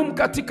maalum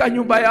katika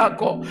nyumba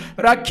yako,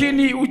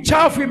 lakini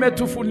uchafu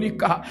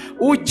imetufunika.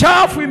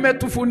 Uchafu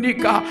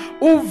imetufunika.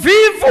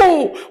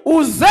 Uvivu,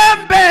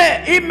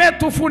 uzembe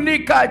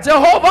imetufunika.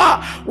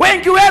 Jehova,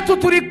 wengi wetu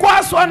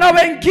tulikwaswa na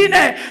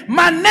wengine.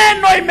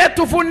 Maneno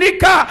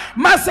imetufunika.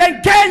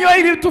 Masengenyo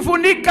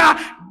ilitufunika.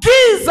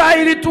 Giza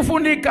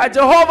ilitufunika.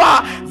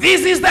 Jehovah,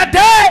 this is the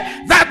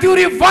day that you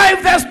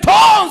revive the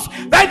stones,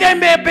 that they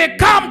may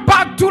become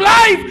back to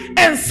life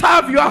and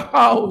serve your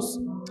house.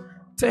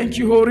 Thank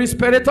you, Holy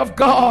Spirit of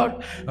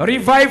God.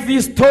 Revive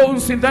these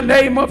stones in the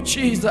name of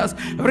Jesus.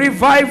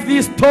 Revive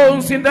these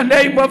stones in the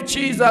name of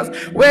Jesus.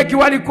 Wengi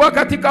walikuwa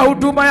katika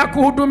huduma ya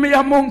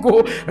kuhudumia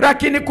Mungu,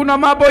 lakini kuna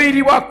mambo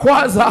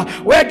iliwakwaza.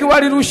 Wengi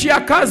walirushia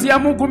kazi ya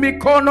Mungu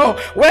mikono.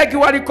 Wengi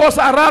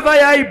walikosa radha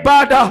ya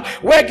ibada.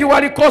 Wengi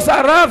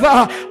walikosa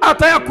radha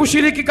hata ya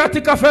kushiriki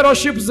katika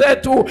fellowship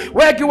zetu.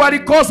 Wengi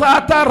walikosa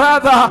hata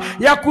radha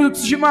ya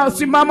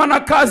kusimama na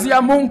kazi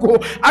ya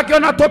Mungu.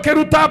 Akiona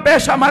tokeruta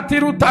besha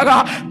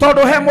matirutaga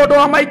todo he mundu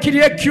wa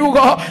maikirie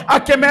kiugo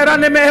akemera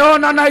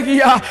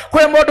nimeonanagia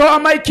kwe mundu wa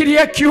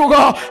maikirie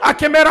kiugo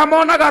akemera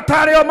monaga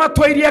tareo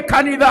matwairie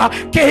kanitha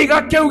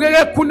kihiga kiu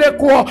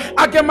gikunekwo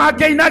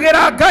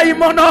akemangeinagira Ngai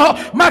muno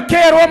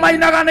makerwo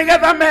mainaga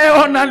nigetha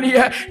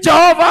meonanie.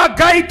 Jehova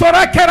Ngai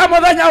turekera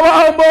muthenya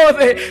wa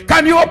umuthi.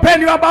 Can you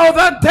open your mouth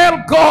and tell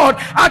God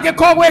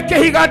agikogwe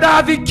kihiga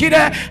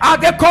ndathikire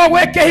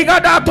agikogwe kihiga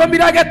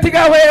ndatumira getige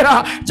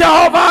wira.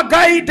 Jehova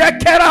Ngai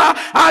dekera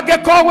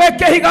agikogwe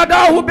kihiga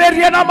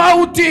ndahubirie na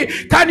mauti.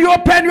 Can you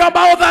open your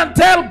mouth and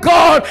tell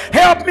God,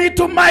 help me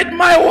to mind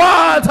my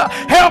words,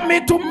 help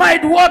me to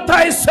mind what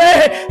I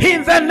say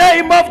in the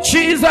name of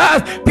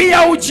Jesus.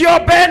 Pia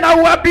ujiobe na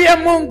uambie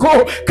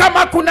Mungu,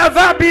 kama kuna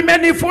dhambi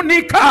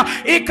imenifunika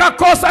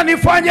ikakosa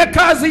nifanye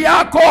kazi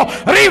yako,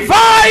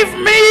 revive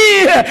me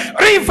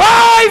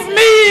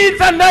in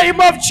the name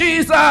of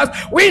Jesus.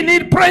 We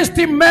need praise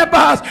team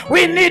members,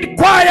 we need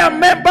choir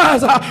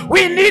members,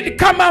 we need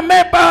kama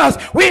members,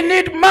 we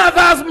need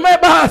mothers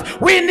members,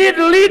 we need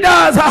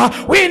leaders,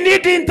 we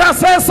need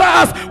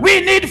intercessors,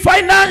 we need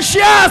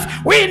financiers,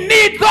 we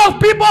need those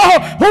people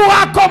who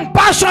are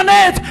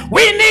compassionate.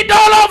 We need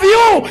all of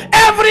you.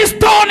 Every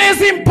stone is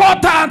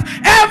important.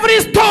 Every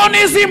stone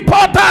is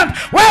important.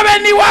 Wewe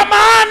ni wa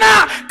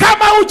maana.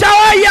 Kama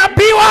hujawahi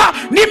ambiwa,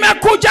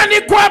 nimekuja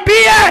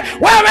nikuambie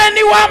wewe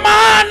ni wa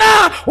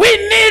maana. We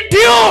need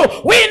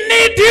you. We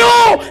need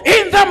you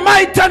in the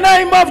mighty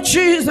name of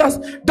Jesus.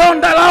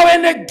 Don't allow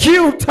any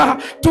guilt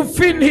to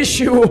finish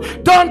you.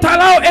 Don't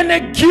allow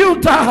any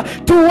guilt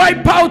to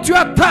wipe out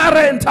your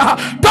talent.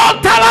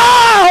 Don't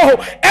allow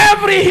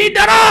every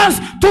hindrance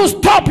to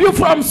stop you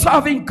from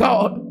serving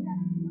God.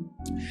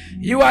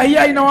 You are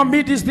here in our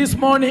midst this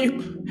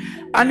morning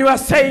and you are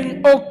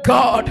saying, oh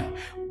God,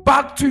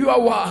 back to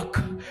your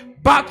work.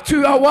 Back to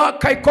your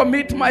work I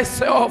commit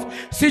myself.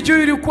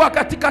 Sijui ulikuwa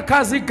katika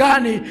kazi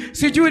gani,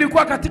 sijui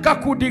ulikuwa katika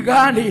kundi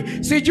gani,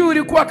 sijui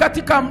ulikuwa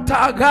katika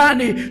mtaa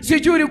gani,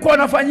 sijui ulikuwa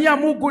unafanyia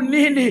Mungu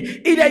nini,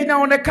 ile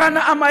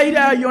inaonekana ama ile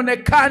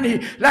haionekani,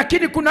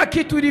 lakini kuna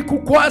kitu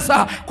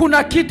ilikukwaza,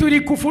 kuna kitu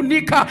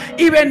ilikufunika,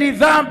 iwe ni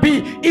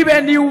dhambi,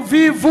 iwe ni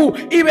uvivu,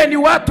 iwe ni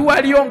watu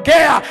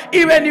waliongea,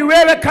 iwe ni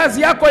wewe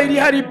kazi yako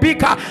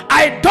iliharibika.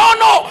 I don't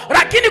know,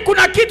 lakini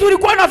kuna kitu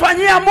ulikuwa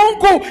unafanyia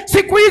Mungu,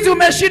 siku hizi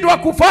umeshindwa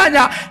kufanya.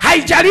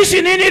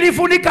 Haijalishi nini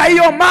ilifunika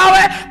hiyo mawe,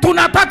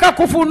 tunataka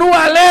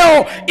kufunua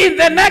leo. In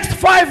the next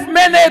 5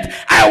 minutes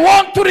I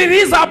want to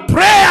release a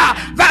prayer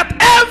that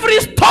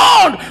every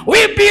stone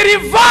will be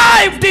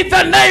revived in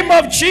the name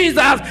of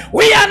Jesus.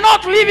 We are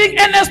not leaving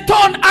any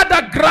stone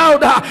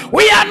underground.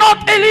 We are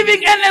not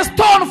leaving any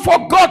stone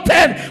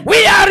forgotten.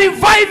 We are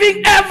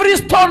reviving every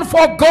stone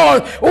for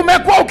God.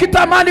 Umekuwa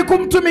ukitamani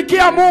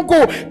kumtumikia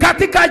Mungu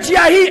katika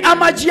njia hii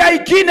ama njia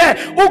ingine,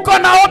 uko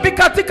na ombi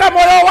katika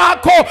moyo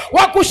wako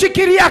wa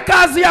kushikilia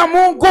kazi ya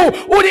Mungu,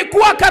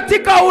 ulikuwa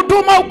katika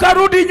huduma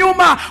ukarudi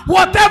nyuma,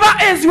 whatever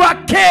is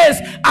your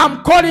case, I'm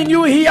calling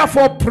you here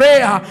for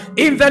prayer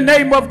in the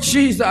name of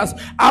Jesus.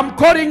 I'm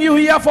calling you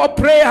here for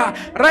prayer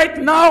right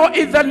now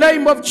in the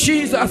name of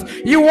Jesus.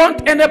 You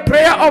want any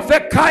prayer of the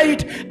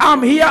kind,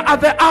 I'm here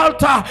at the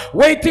altar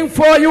waiting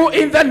for you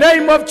in the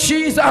name of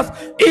Jesus.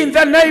 In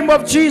the name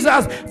of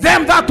Jesus.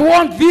 Them that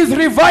want this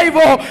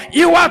revival,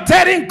 you are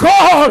telling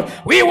God,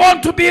 we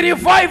want to be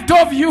revived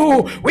of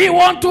you. We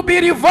want to be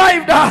revived.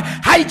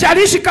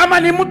 Haijalishi kama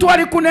ni mtu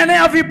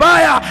alikunenea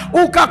vibaya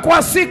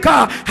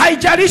ukakwasika,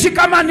 haijalishi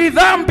kama ni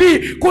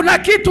dhambi, kuna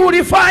kitu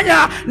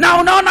ulifanya na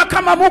unaona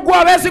kama Mungu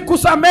hawezi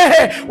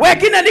kusamehe.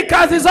 Wengine ni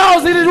kazi zao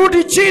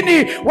zilirudi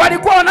chini,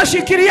 walikuwa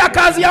wanashikilia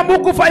kazi ya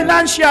Mungu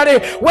financially.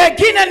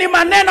 Wengine ni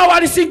maneno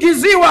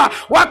walisingiziwa,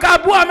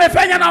 wakaabua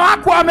amefanya na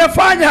wako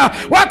amefanya,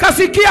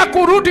 wakasikia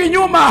kurudi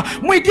nyuma.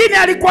 Mwingine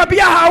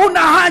alikwambia hauna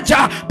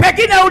haja,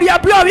 pengine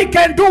uliambiwa we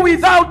can do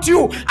without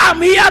you.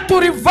 I'm here to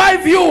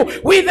revive you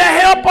with the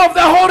help of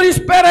the Holy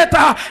Spirit.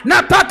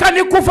 Nataka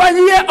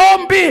nikufanyie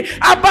ombi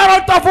ambalo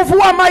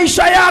litafufua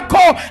maisha yako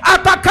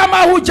hata kama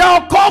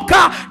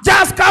hujaokoka.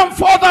 Just come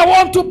forth, I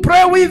want to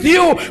pray with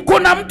you.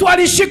 Kuna mtu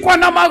alishikwa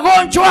na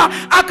magonjwa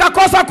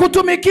akakosa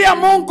kutumikia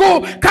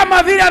Mungu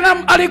kama vile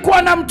alikuwa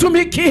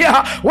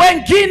anamtumikia.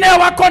 Wengine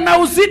wako na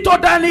uzito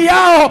ndani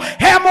yao,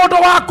 he mundu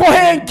wako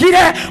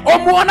hengire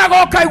omuona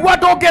goka igwa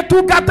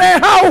ndungetungate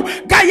hau,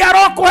 Ngai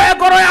arokuhe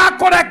ngoro ya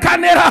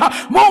kurekanira.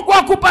 Mungu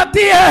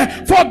akupatie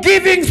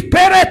forgiving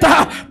spirit,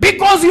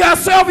 because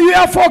yourself you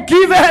are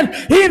forgiven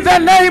in the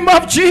name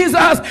of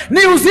Jesus.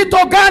 Ni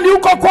uzito gani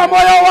uko kwa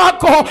moyo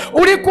wako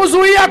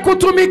ulikuzuia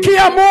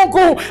kutumikia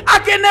Mungu?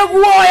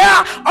 Akeneguoya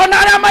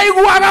onarema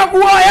iguaga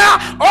guoya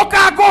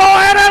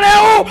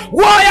okagoherereu.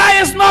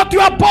 Guoya is not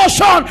your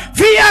portion,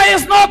 fear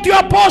is not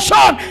your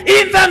portion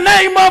in the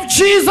name of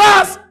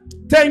Jesus.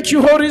 Thank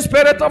you, Holy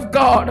Spirit of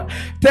God.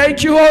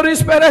 Thank you, Holy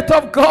Spirit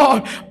of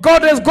God.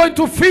 God is going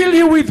to fill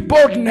you with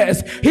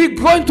boldness. He's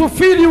going to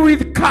fill you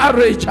with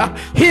courage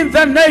in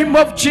the name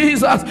of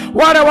Jesus.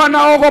 Wale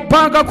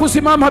wanaogopanga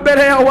kusimama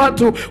mbele ya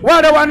watu,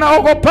 wale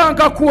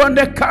wanaogopanga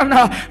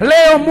kuonekana,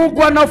 leo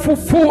Mungu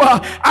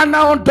anafufua,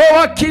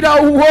 anaondoa kila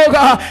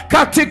uoga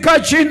katika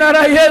jina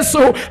la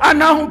Yesu.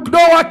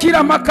 Anaondoa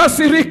kila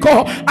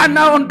makasiriko,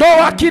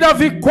 anaondoa kila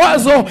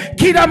vikwazo,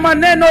 kila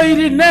maneno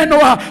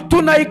ilinenwa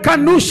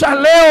tunaikanusha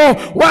leo.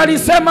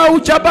 Walisema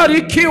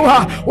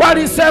hujabarikiwa,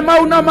 walisema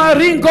una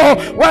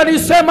maringo,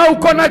 walisema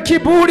uko na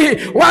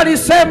kiburi,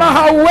 walisema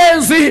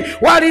hauwezi,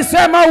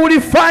 walisema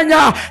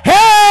ulifanya.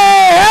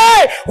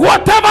 Hey,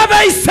 whatever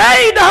they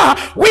said,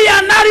 we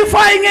are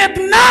nullifying it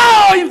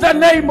now in the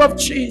name of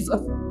Jesus.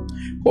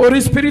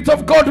 Holy Spirit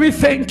of God, we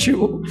thank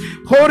you.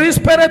 Holy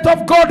Spirit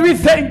of God, we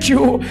thank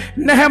you.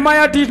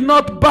 Nehemiah did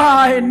not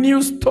buy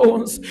new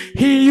stones.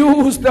 He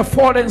used the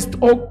forest,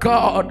 oh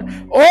God.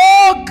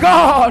 Oh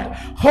God.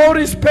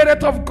 Holy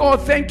Spirit of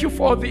God, thank you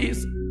for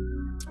this.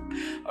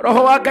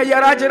 Roho wake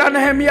yarajira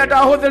Nehemia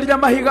ndahuthiria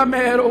mahiga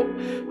meru,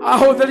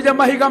 ahuthiria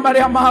mahiga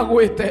maria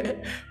magwite.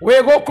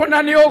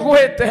 Wegukuna ni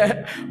ogwite,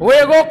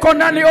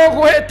 wegukuna ni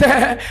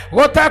ogwite,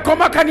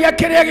 gutakomakania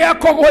kiria gia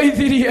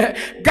kugwithirie.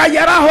 Ngai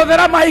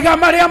arahuthira mahiga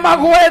maria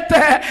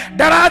magwite,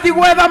 ndarathi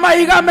gwetha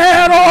mahiga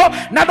meru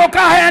na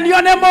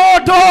ndukahenio ni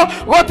mundu.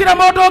 Gutire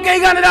mundu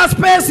ungiiganira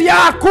space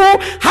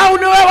yaku. Hau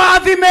niwe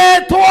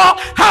wathimetwo,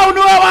 hau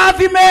niwe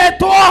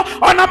wathimetwo.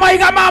 Ona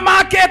mahiga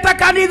mamakite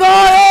kanitha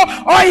uyu,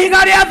 o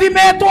ihiga ria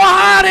thimetwo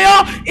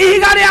hario,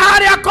 ihiga ria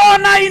haria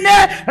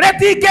kona-ine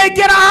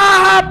retingeingĩra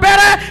haha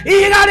mbere,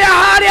 ihiga ria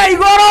haria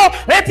igũrũ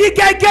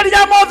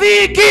retingeingĩria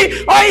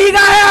mũthingi, o ihiga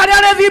haria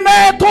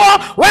rĩthimetwo.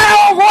 We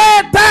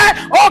ũgwĩte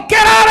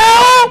ũkĩra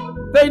rĩu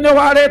thĩinĩ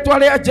wa rĩtwa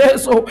rĩa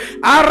Jesu.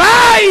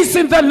 Arise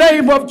in the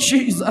name of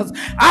Jesus.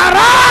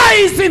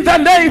 Arise in the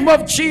name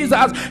of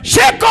Jesus.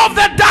 Shake off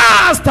the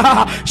dust.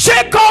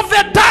 Shake off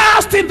the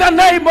dust in the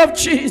name of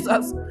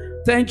Jesus.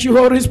 Thank you,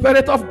 Holy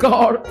Spirit of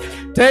God.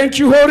 Thank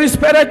you, Holy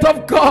Spirit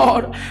of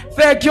God.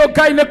 Thank you,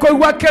 Ngai nĩ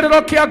kũigua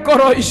kĩrĩro kĩa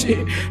ngoro ici.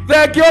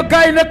 Thank you,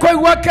 Ngai nĩ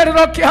kũigua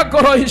kĩrĩro kĩa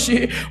ngoro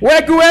ici.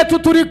 Wengi wetu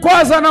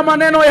tulikwaza na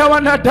maneno ya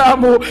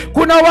wanadamu.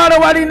 Kuna wale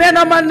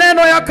walinena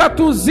maneno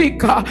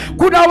yakatuzika.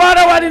 Kuna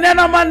wale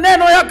walinena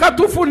maneno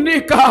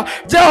yakatufunika.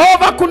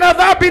 Jehova, kuna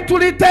dhambi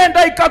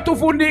tulitenda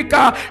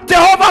ikatufunika.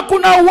 Jehova,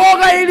 kuna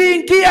uoga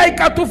iliingia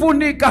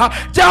ikatufunika.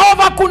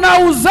 Jehova, kuna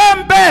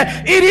uzembe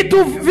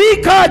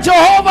ilituvika.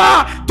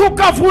 Jehova,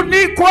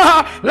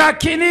 tukafunikwa.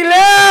 Lakini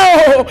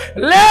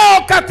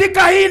leo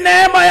katika hii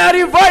neema ya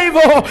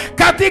revival,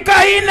 katika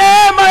hii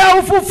neema ya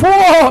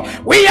ufufuo,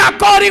 we are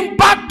calling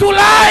back to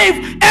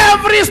life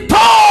every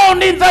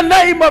stone in the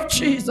name of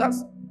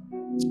Jesus.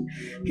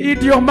 Hii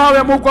ndio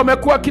mawe Mungu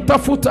amekuwa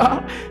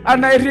akitafuta.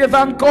 And I really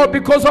thank God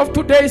because of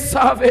today's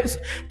service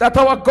that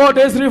our God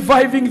is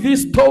reviving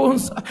these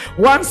stones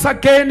once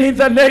again in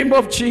the name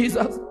of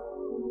Jesus.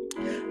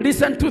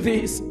 Listen to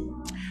this.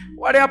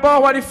 Wale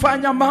ambao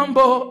walifanya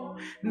mambo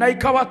na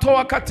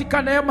ikawatoa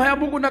katika neema ya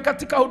Mungu na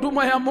katika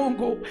huduma ya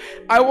Mungu,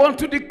 I want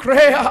to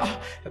declare,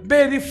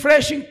 may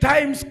refreshing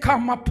times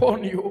come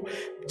upon you.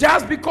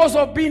 Just because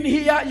of being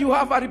here, you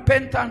have a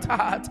repentant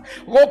heart.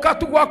 Goka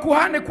tugwa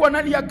kuhane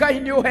kuonania Ngai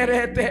ni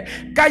uherete.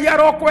 Ngai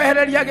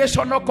arokwehereria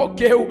giconoko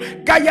kiu.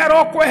 Ngai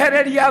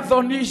arokwehereria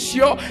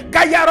thonicio.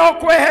 Ngai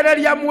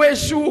arokwehereria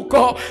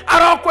mwecuko.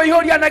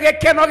 Arokwehoria na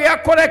gikeno gia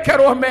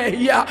kurekerwo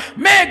mehia.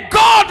 May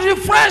God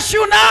refresh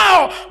you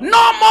now.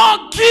 No more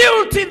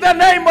guilt in the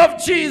name of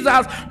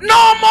Jesus.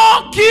 No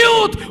more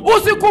guilt.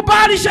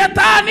 Usikubali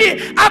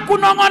shetani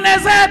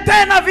akunongoneze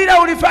tena vile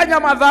ulifanya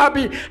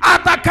madhambi.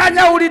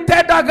 Atakanya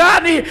ulitenda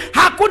gani?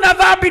 Hakuna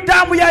dhambi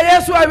damu ya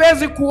Yesu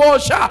haiwezi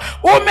kuosha.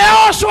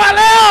 Umeoshwa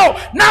leo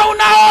na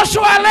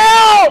unaoshwa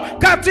leo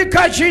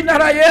katika jina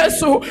la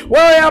Yesu.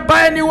 Wewe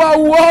ambaye ni wa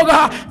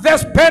uoga, the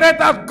spirit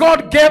that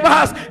God gave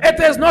us,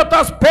 it is not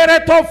a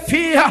spirit of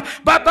fear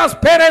but a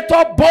spirit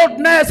of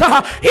boldness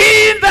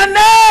in the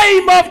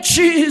name of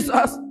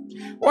Jesus.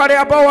 Wale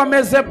ambao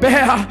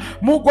wamezebea,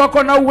 Mungu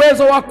ako na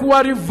uwezo wa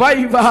kuwa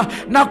revive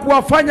na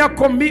kuwafanya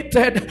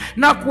committed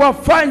na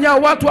kuwafanya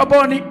watu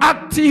ambao ni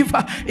active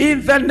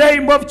in the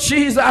name of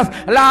Jesus.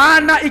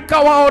 Laana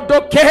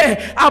ikawaondoke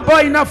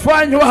ambao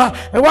inafanywa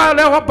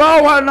wale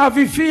ambao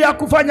wanavifia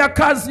kufanya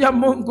kazi ya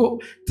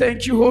Mungu.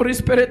 Thank you, Holy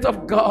Spirit of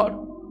God.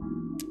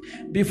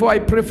 Before I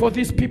pray for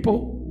these people,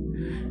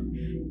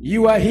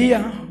 you are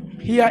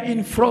here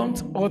in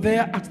front or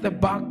there at the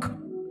back,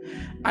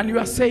 and you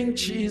are saying,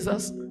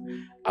 Jesus,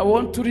 I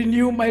want to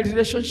renew my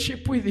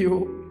relationship with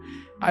you.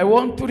 I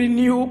want to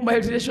renew my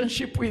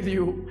relationship with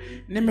you.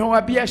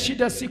 Nimewambia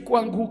shida si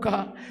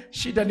kuanguka,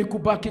 shida ni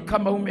kubaki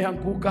kama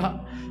umeanguka.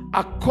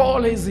 A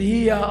call is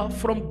here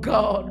from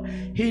God.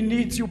 He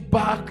needs you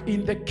back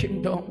in the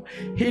kingdom.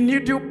 He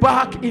needs you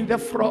back in the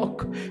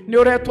flock. Ni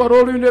uretwa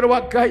rũru-inĩ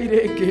rwa Ngai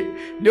rĩngĩ.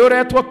 Ni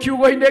uretwa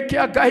kiugo-inĩ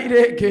kĩa Ngai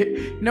rĩngĩ.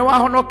 Ni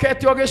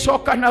wahonokete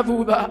ũgĩcoka na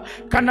thutha.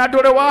 Kana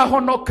ndũrĩ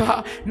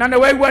wahonoka. Na nĩ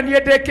waigua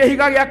niĩ ndĩ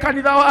kĩhiga gĩa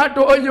kanitha wa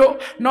andũ ũyũ.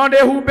 No nĩ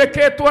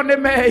humbĩkĩtwo nĩ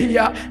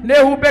mehia. Nĩ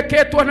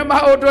humbĩkĩtwo humbeketwo nĩ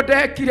maũndũ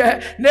ndekire,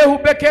 nĩ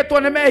humbeketwo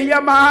nĩ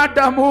mehia ma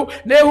Adamu,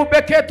 nĩ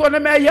humbeketwo nĩ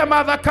mehia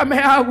ma thakame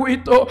ya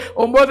gwitũ.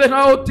 Ũmũthĩ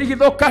no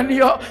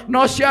ũtigithũkanio,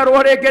 no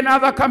ciarwo rĩngĩ na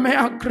thakame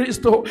ya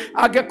Kristo.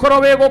 Angĩkorwo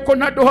wĩ gũkũ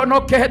na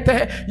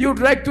ndũhonokete, you'd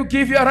like to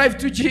give your life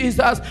to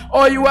Jesus,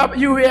 or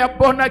you were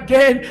born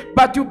again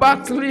but you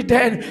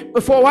backslidden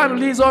for one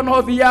reason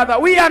or the other.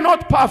 We are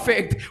not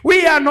perfect.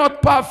 We are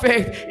not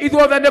perfect.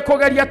 Ithuothe nĩ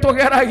kũgeria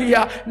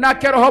tũgeragia,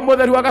 nake Roho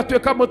Mũtheru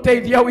agatuĩka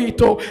mũteithia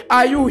witũ.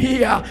 Are you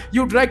here?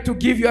 You'd like to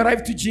give your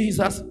life to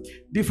Jesus?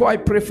 Before I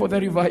pray for the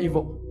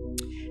revival,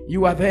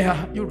 you are there.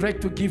 You'd like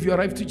to give your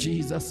life to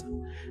Jesus.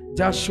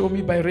 Just show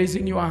me by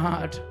raising your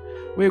heart.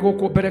 We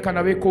gũkũ mbere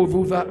kana wĩ kũu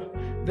thutha.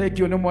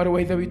 Thengio nĩ mwarĩ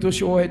wa ithe witũ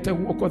ũcio wohete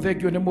guoko.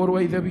 Thengio nĩ mũrũ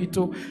wa ithe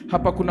witũ.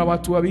 Hapa kuna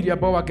watu wawili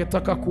ambao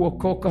wangetaka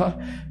kuokoka.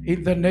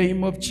 In the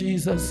name of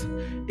Jesus.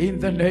 In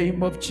the name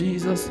of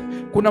Jesus.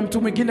 Kuna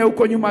mtu mwingine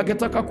huko nyuma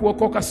angetaka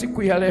kuokoka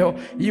siku ya leo.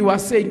 You are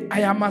saying,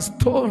 I am a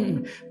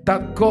stone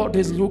that God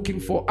is looking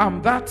for.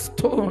 I'm that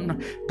stone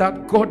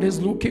that God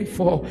is looking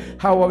for.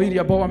 Hawa wawili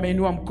ambao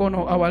wameinua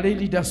mkono, our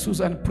leader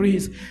Susan,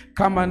 please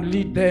come and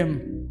lead them.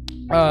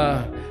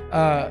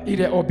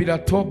 Ile obila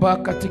toba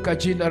katika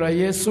jina la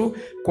Yesu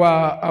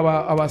kwa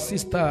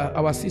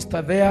our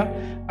sister there,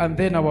 and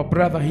then our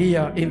brother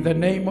here, in the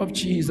name of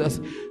Jesus.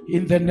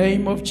 In the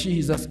name of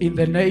Jesus. In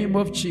the name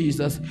of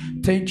Jesus.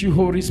 Thank you,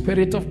 Holy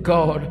Spirit of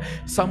God.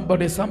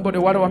 Somebody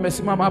wale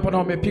wamesimama hapa na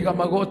wamepiga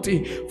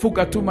magoti,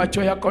 fuga tu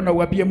macho yako na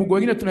uambie Mungu.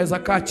 Wengine tunaweza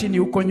kaa chini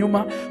huko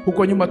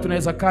nyuma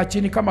tunaweza kaa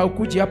chini. Kama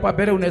ukuji hapa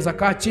mbele unaweza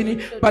kaa chini,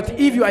 but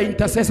if you are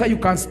intercessor, you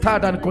can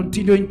start and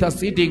continue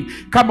interceding.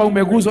 Kama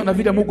umeguzwa na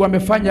vile Mungu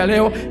amefanya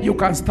leo, you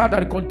can start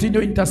and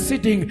continue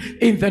interceding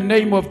in the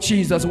name of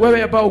Jesus.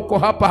 Wewe ambao uko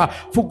hapa,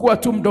 fungua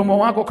tu mdomo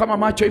wako kama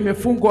macho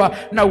imefungwa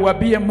na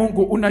uambie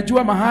Mungu,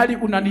 unajua mahali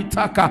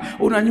unanitaka,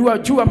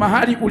 unajua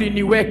mahali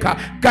uliniweka.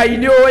 Ngai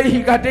ni oĩ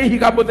ihiga ndĩ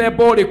ihiga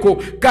mũthemba ũrĩkũ.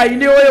 Ngai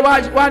nĩ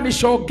oĩ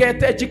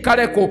wanicongete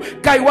njikare kũ.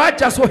 Ngai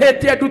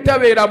wanjacũhĩtie ndute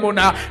wĩra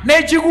mũna.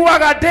 Nĩ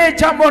njiguaga ndĩ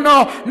nja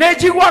mũno, nĩ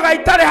njiguaga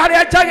itarĩ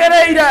harĩa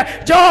njagĩrĩire.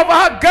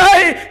 Jehova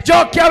Ngai,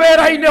 njokia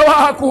wĩra-inĩ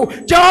waku.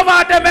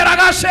 Jehova ndemera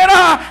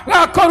gacĩra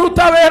ga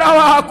kũruta wĩra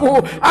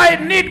waku. I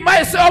need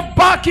myself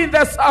back in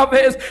the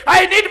service.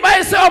 I need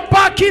myself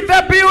back in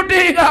the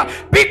building,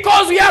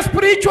 because we are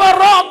spiritual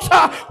rocks.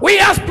 We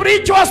are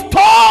spiritual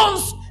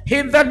stones.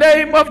 In the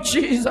name of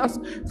Jesus.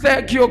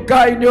 Thank you,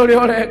 Ngai nĩ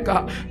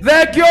ũrĩoreka.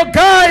 Thank you,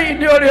 Ngai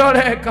nĩ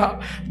ũrĩoreka.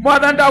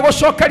 Mwathani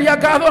ndagũcokeria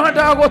ngatho na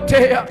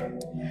ndagũtĩa.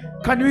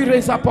 Can we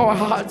raise up our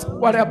hearts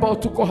wale ambao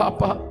tuko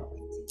hapa?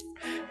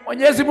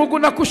 Mwenyezi Mungu,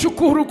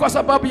 nakushukuru kwa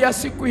sababu ya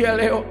siku ya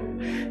leo.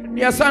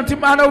 Ni asante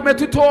maana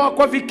umetutoa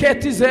kwa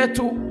viketi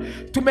zetu.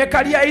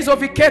 Tumekalia hizo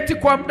viketi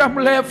kwa muda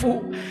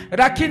mrefu,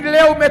 lakini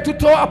leo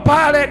umetutoa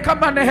pale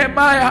kama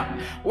Nehemia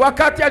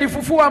wakati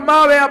alifufua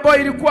mawe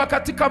ambayo ilikuwa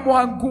katika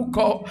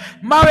mwanguko,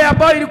 mawe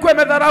ambayo ilikuwa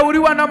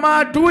imedharauliwa na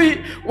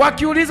maadui,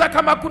 wakiuliza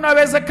kama kuna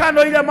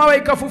uwezekano ile mawe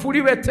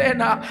ikafufuliwe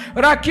tena.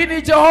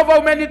 Lakini Jehova,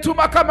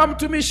 umenituma kama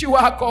mtumishi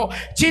wako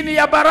chini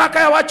ya baraka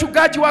ya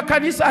wachungaji wa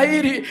kanisa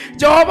hili,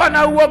 Jehova,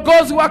 na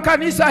uongozi wa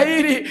kanisa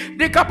hili,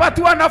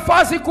 nikapatiwa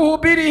nafasi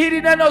kuhubiri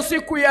hili neno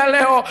siku ya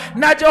leo.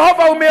 Na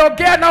Jehova,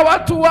 umeongea na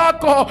watu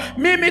wako,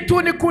 mimi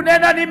tu ni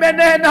kunena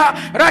nimenena,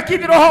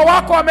 lakini Roho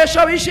wako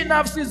ameshawishi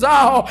nafsi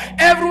zao.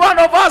 Every one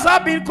of us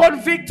have been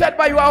convicted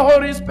by your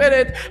Holy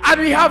Spirit,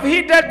 and we have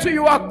heeded to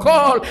your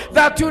call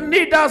that you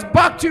need us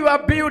back to your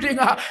building.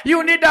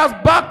 You need us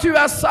back to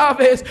your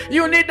service.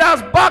 You need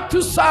us back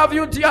to serve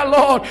you, dear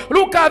Lord.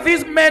 Look at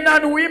these men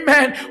and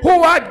women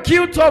who are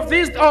guilty of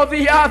this or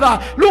the other.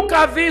 Look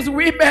at these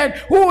women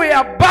who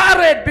were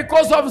buried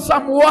because of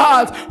some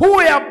words, who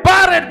were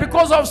buried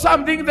because of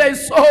something they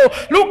saw.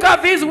 Look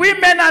at these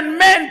women and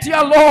men,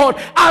 dear Lord,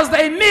 as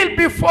they kneel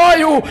before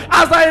you,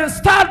 as they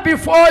stand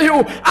before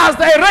you, as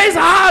they raise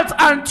hearts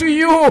unto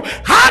you.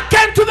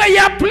 Hearken to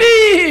their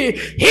plea,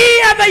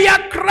 hear their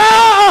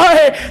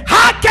cry,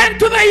 hearken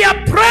to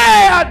their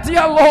prayer,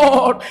 dear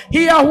Lord.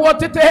 Hear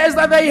what it is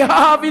that they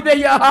have in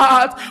their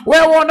hearts. We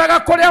wonaga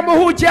kuria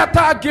muhunjia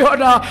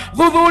atangiona,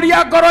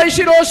 thuthuria ngoro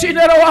ici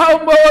rucinĩ rwa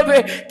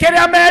ũmũthĩ,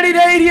 kĩrĩa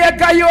merirĩirie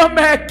Ngai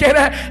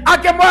ũmekĩre.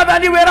 Angĩ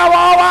Mwathani wĩra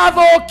wao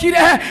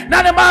wathũkire,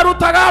 na nĩ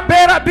marutaga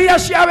mbia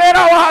cia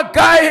wĩra wa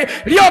Ngai.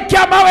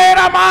 Rĩũkia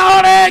mawĩra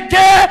mao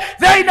rĩngĩ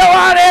thĩinĩ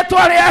wa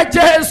rĩĩtwa rĩa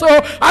Jesu.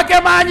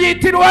 Angĩ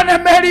manyitirwo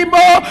nĩ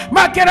mĩrimũ,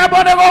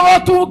 makĩremwo nĩ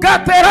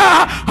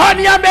gũgũtungatĩra,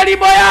 honia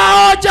mĩrimũ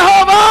yao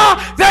Jehova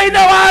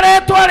thĩinĩ wa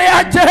rĩĩtwa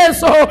rĩa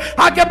Jesu.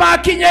 Angĩ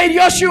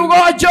makinyĩirio ciugo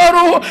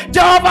njũru,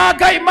 Jehova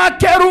Ngai,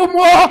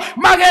 makĩrumwo,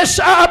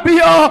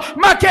 magĩcambio,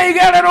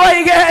 makĩigĩrĩrwo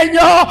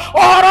igenyo,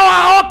 ũhoro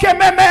wao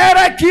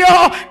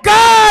ũkĩmemerekio.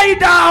 Ngai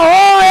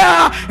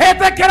ndahoya,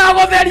 ĩtĩkĩra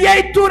gũtheria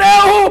itu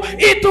rĩu,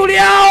 itu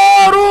rĩa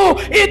ũũru,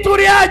 itu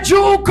rĩa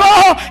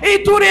njuko,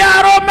 itu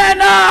rĩa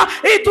rũmena,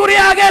 itu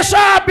rĩa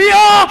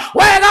gĩcambio.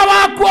 Wega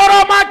waku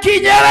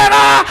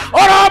ũromakinyĩrĩra,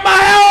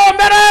 ũromahe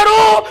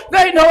ũmĩrĩru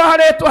they know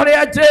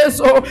Jesus.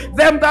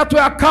 Them that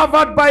were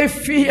covered by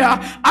fear,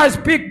 I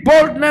speak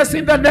boldness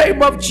in the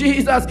name of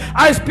Jesus.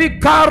 I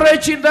speak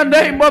courage in the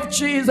name of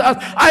Jesus.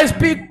 I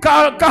speak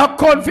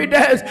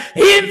confidence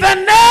in the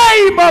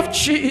name of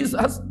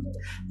Jesus.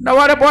 Na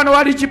wale Bwana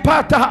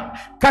walijipata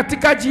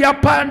katika njia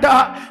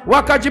panda,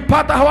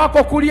 wakajipata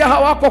hawako kulia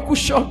hawako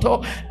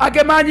kushoto,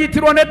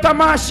 agemanyitirwo ne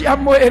tamashi ya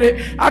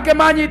mwere,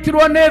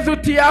 agemanyitirwo ne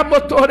thuti ya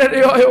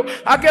mutorere oyo,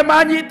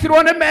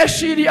 agemanyitirwo ne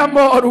meshiri ya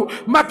moru,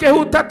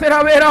 makehutatira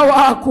wera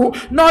waku.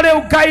 No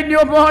riu Ngai ni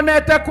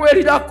umonete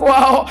kwirira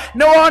kwao,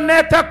 ni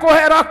wonete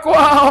kuhera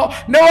kwao,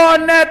 ni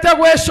wonete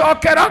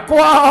gwicokera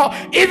kwao.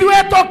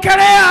 Ithue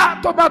tukerea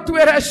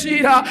tumatwire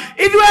cira,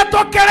 ithue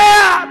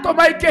tukerea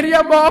tumaikirie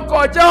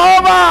moko.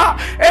 Jehova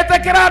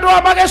etekera andu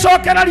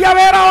magicokeraria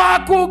wera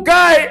waku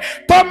Ngai,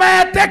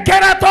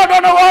 tumetekera tondu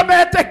ni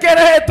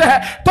wometekerete,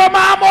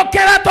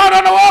 tumamukire tondu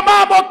ni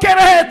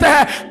womamukirite,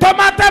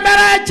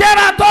 tumatemere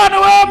njira tondu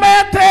ni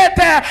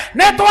wometete.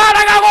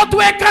 Nitwaraga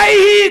gutwika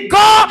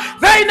ihingo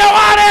thiini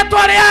wa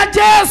ritwa ria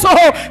Jesu,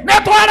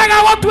 nitwaraga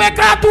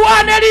gutwika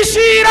tuaniri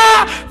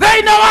cira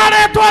thiini wa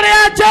ritwa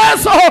ria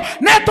Jesu,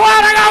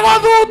 nitwaraga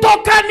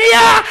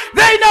guthutukania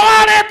thiini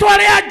wa ritwa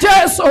ria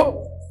Jesu.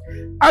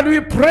 And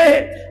we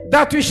pray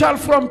that we shall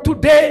from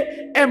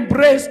today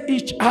embrace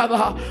each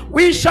other.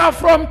 We shall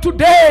from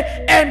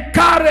today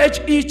encourage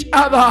each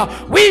other.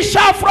 We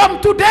shall from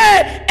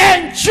today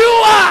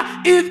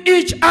endure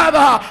each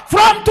other.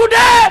 From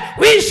today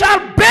we shall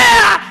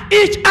bear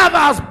each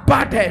other's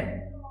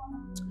burden.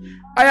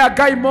 Aya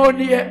Ngai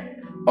monie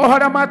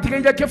ohara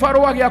matigeire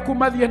kibarua giaku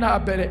mathie na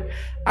mbere.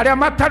 Aria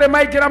matare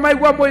maigira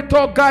maigua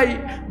mwito Ngai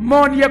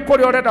monie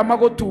kuri orenda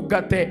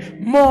magutungate.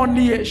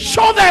 Monie,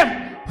 show them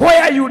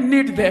where you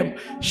need them.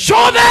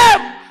 Show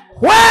them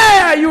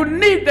where you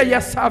need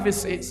their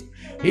services.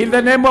 In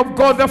the name of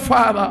God the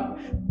Father,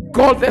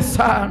 God the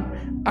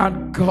Son,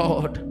 and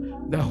God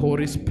the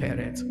Holy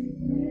Spirit.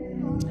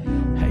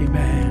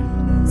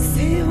 Amen.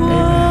 See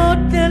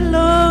what the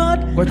Lord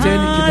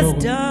Ngojeni has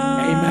kidogo. done.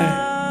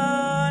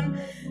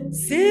 Amen.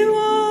 See what